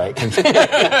side, right? Yeah,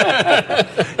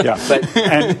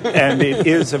 and it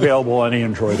is available on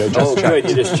Android. I just checked. Good,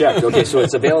 you just checked. Okay, so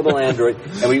it's available on Android,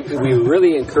 and we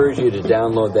really encourage you to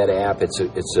download that app. It's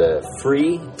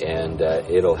free, and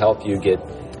it'll help you get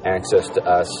access to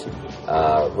us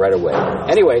right away.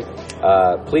 Anyway,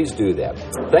 please do that.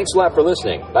 Thanks a lot for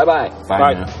listening. Bye-bye.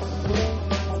 Bye now.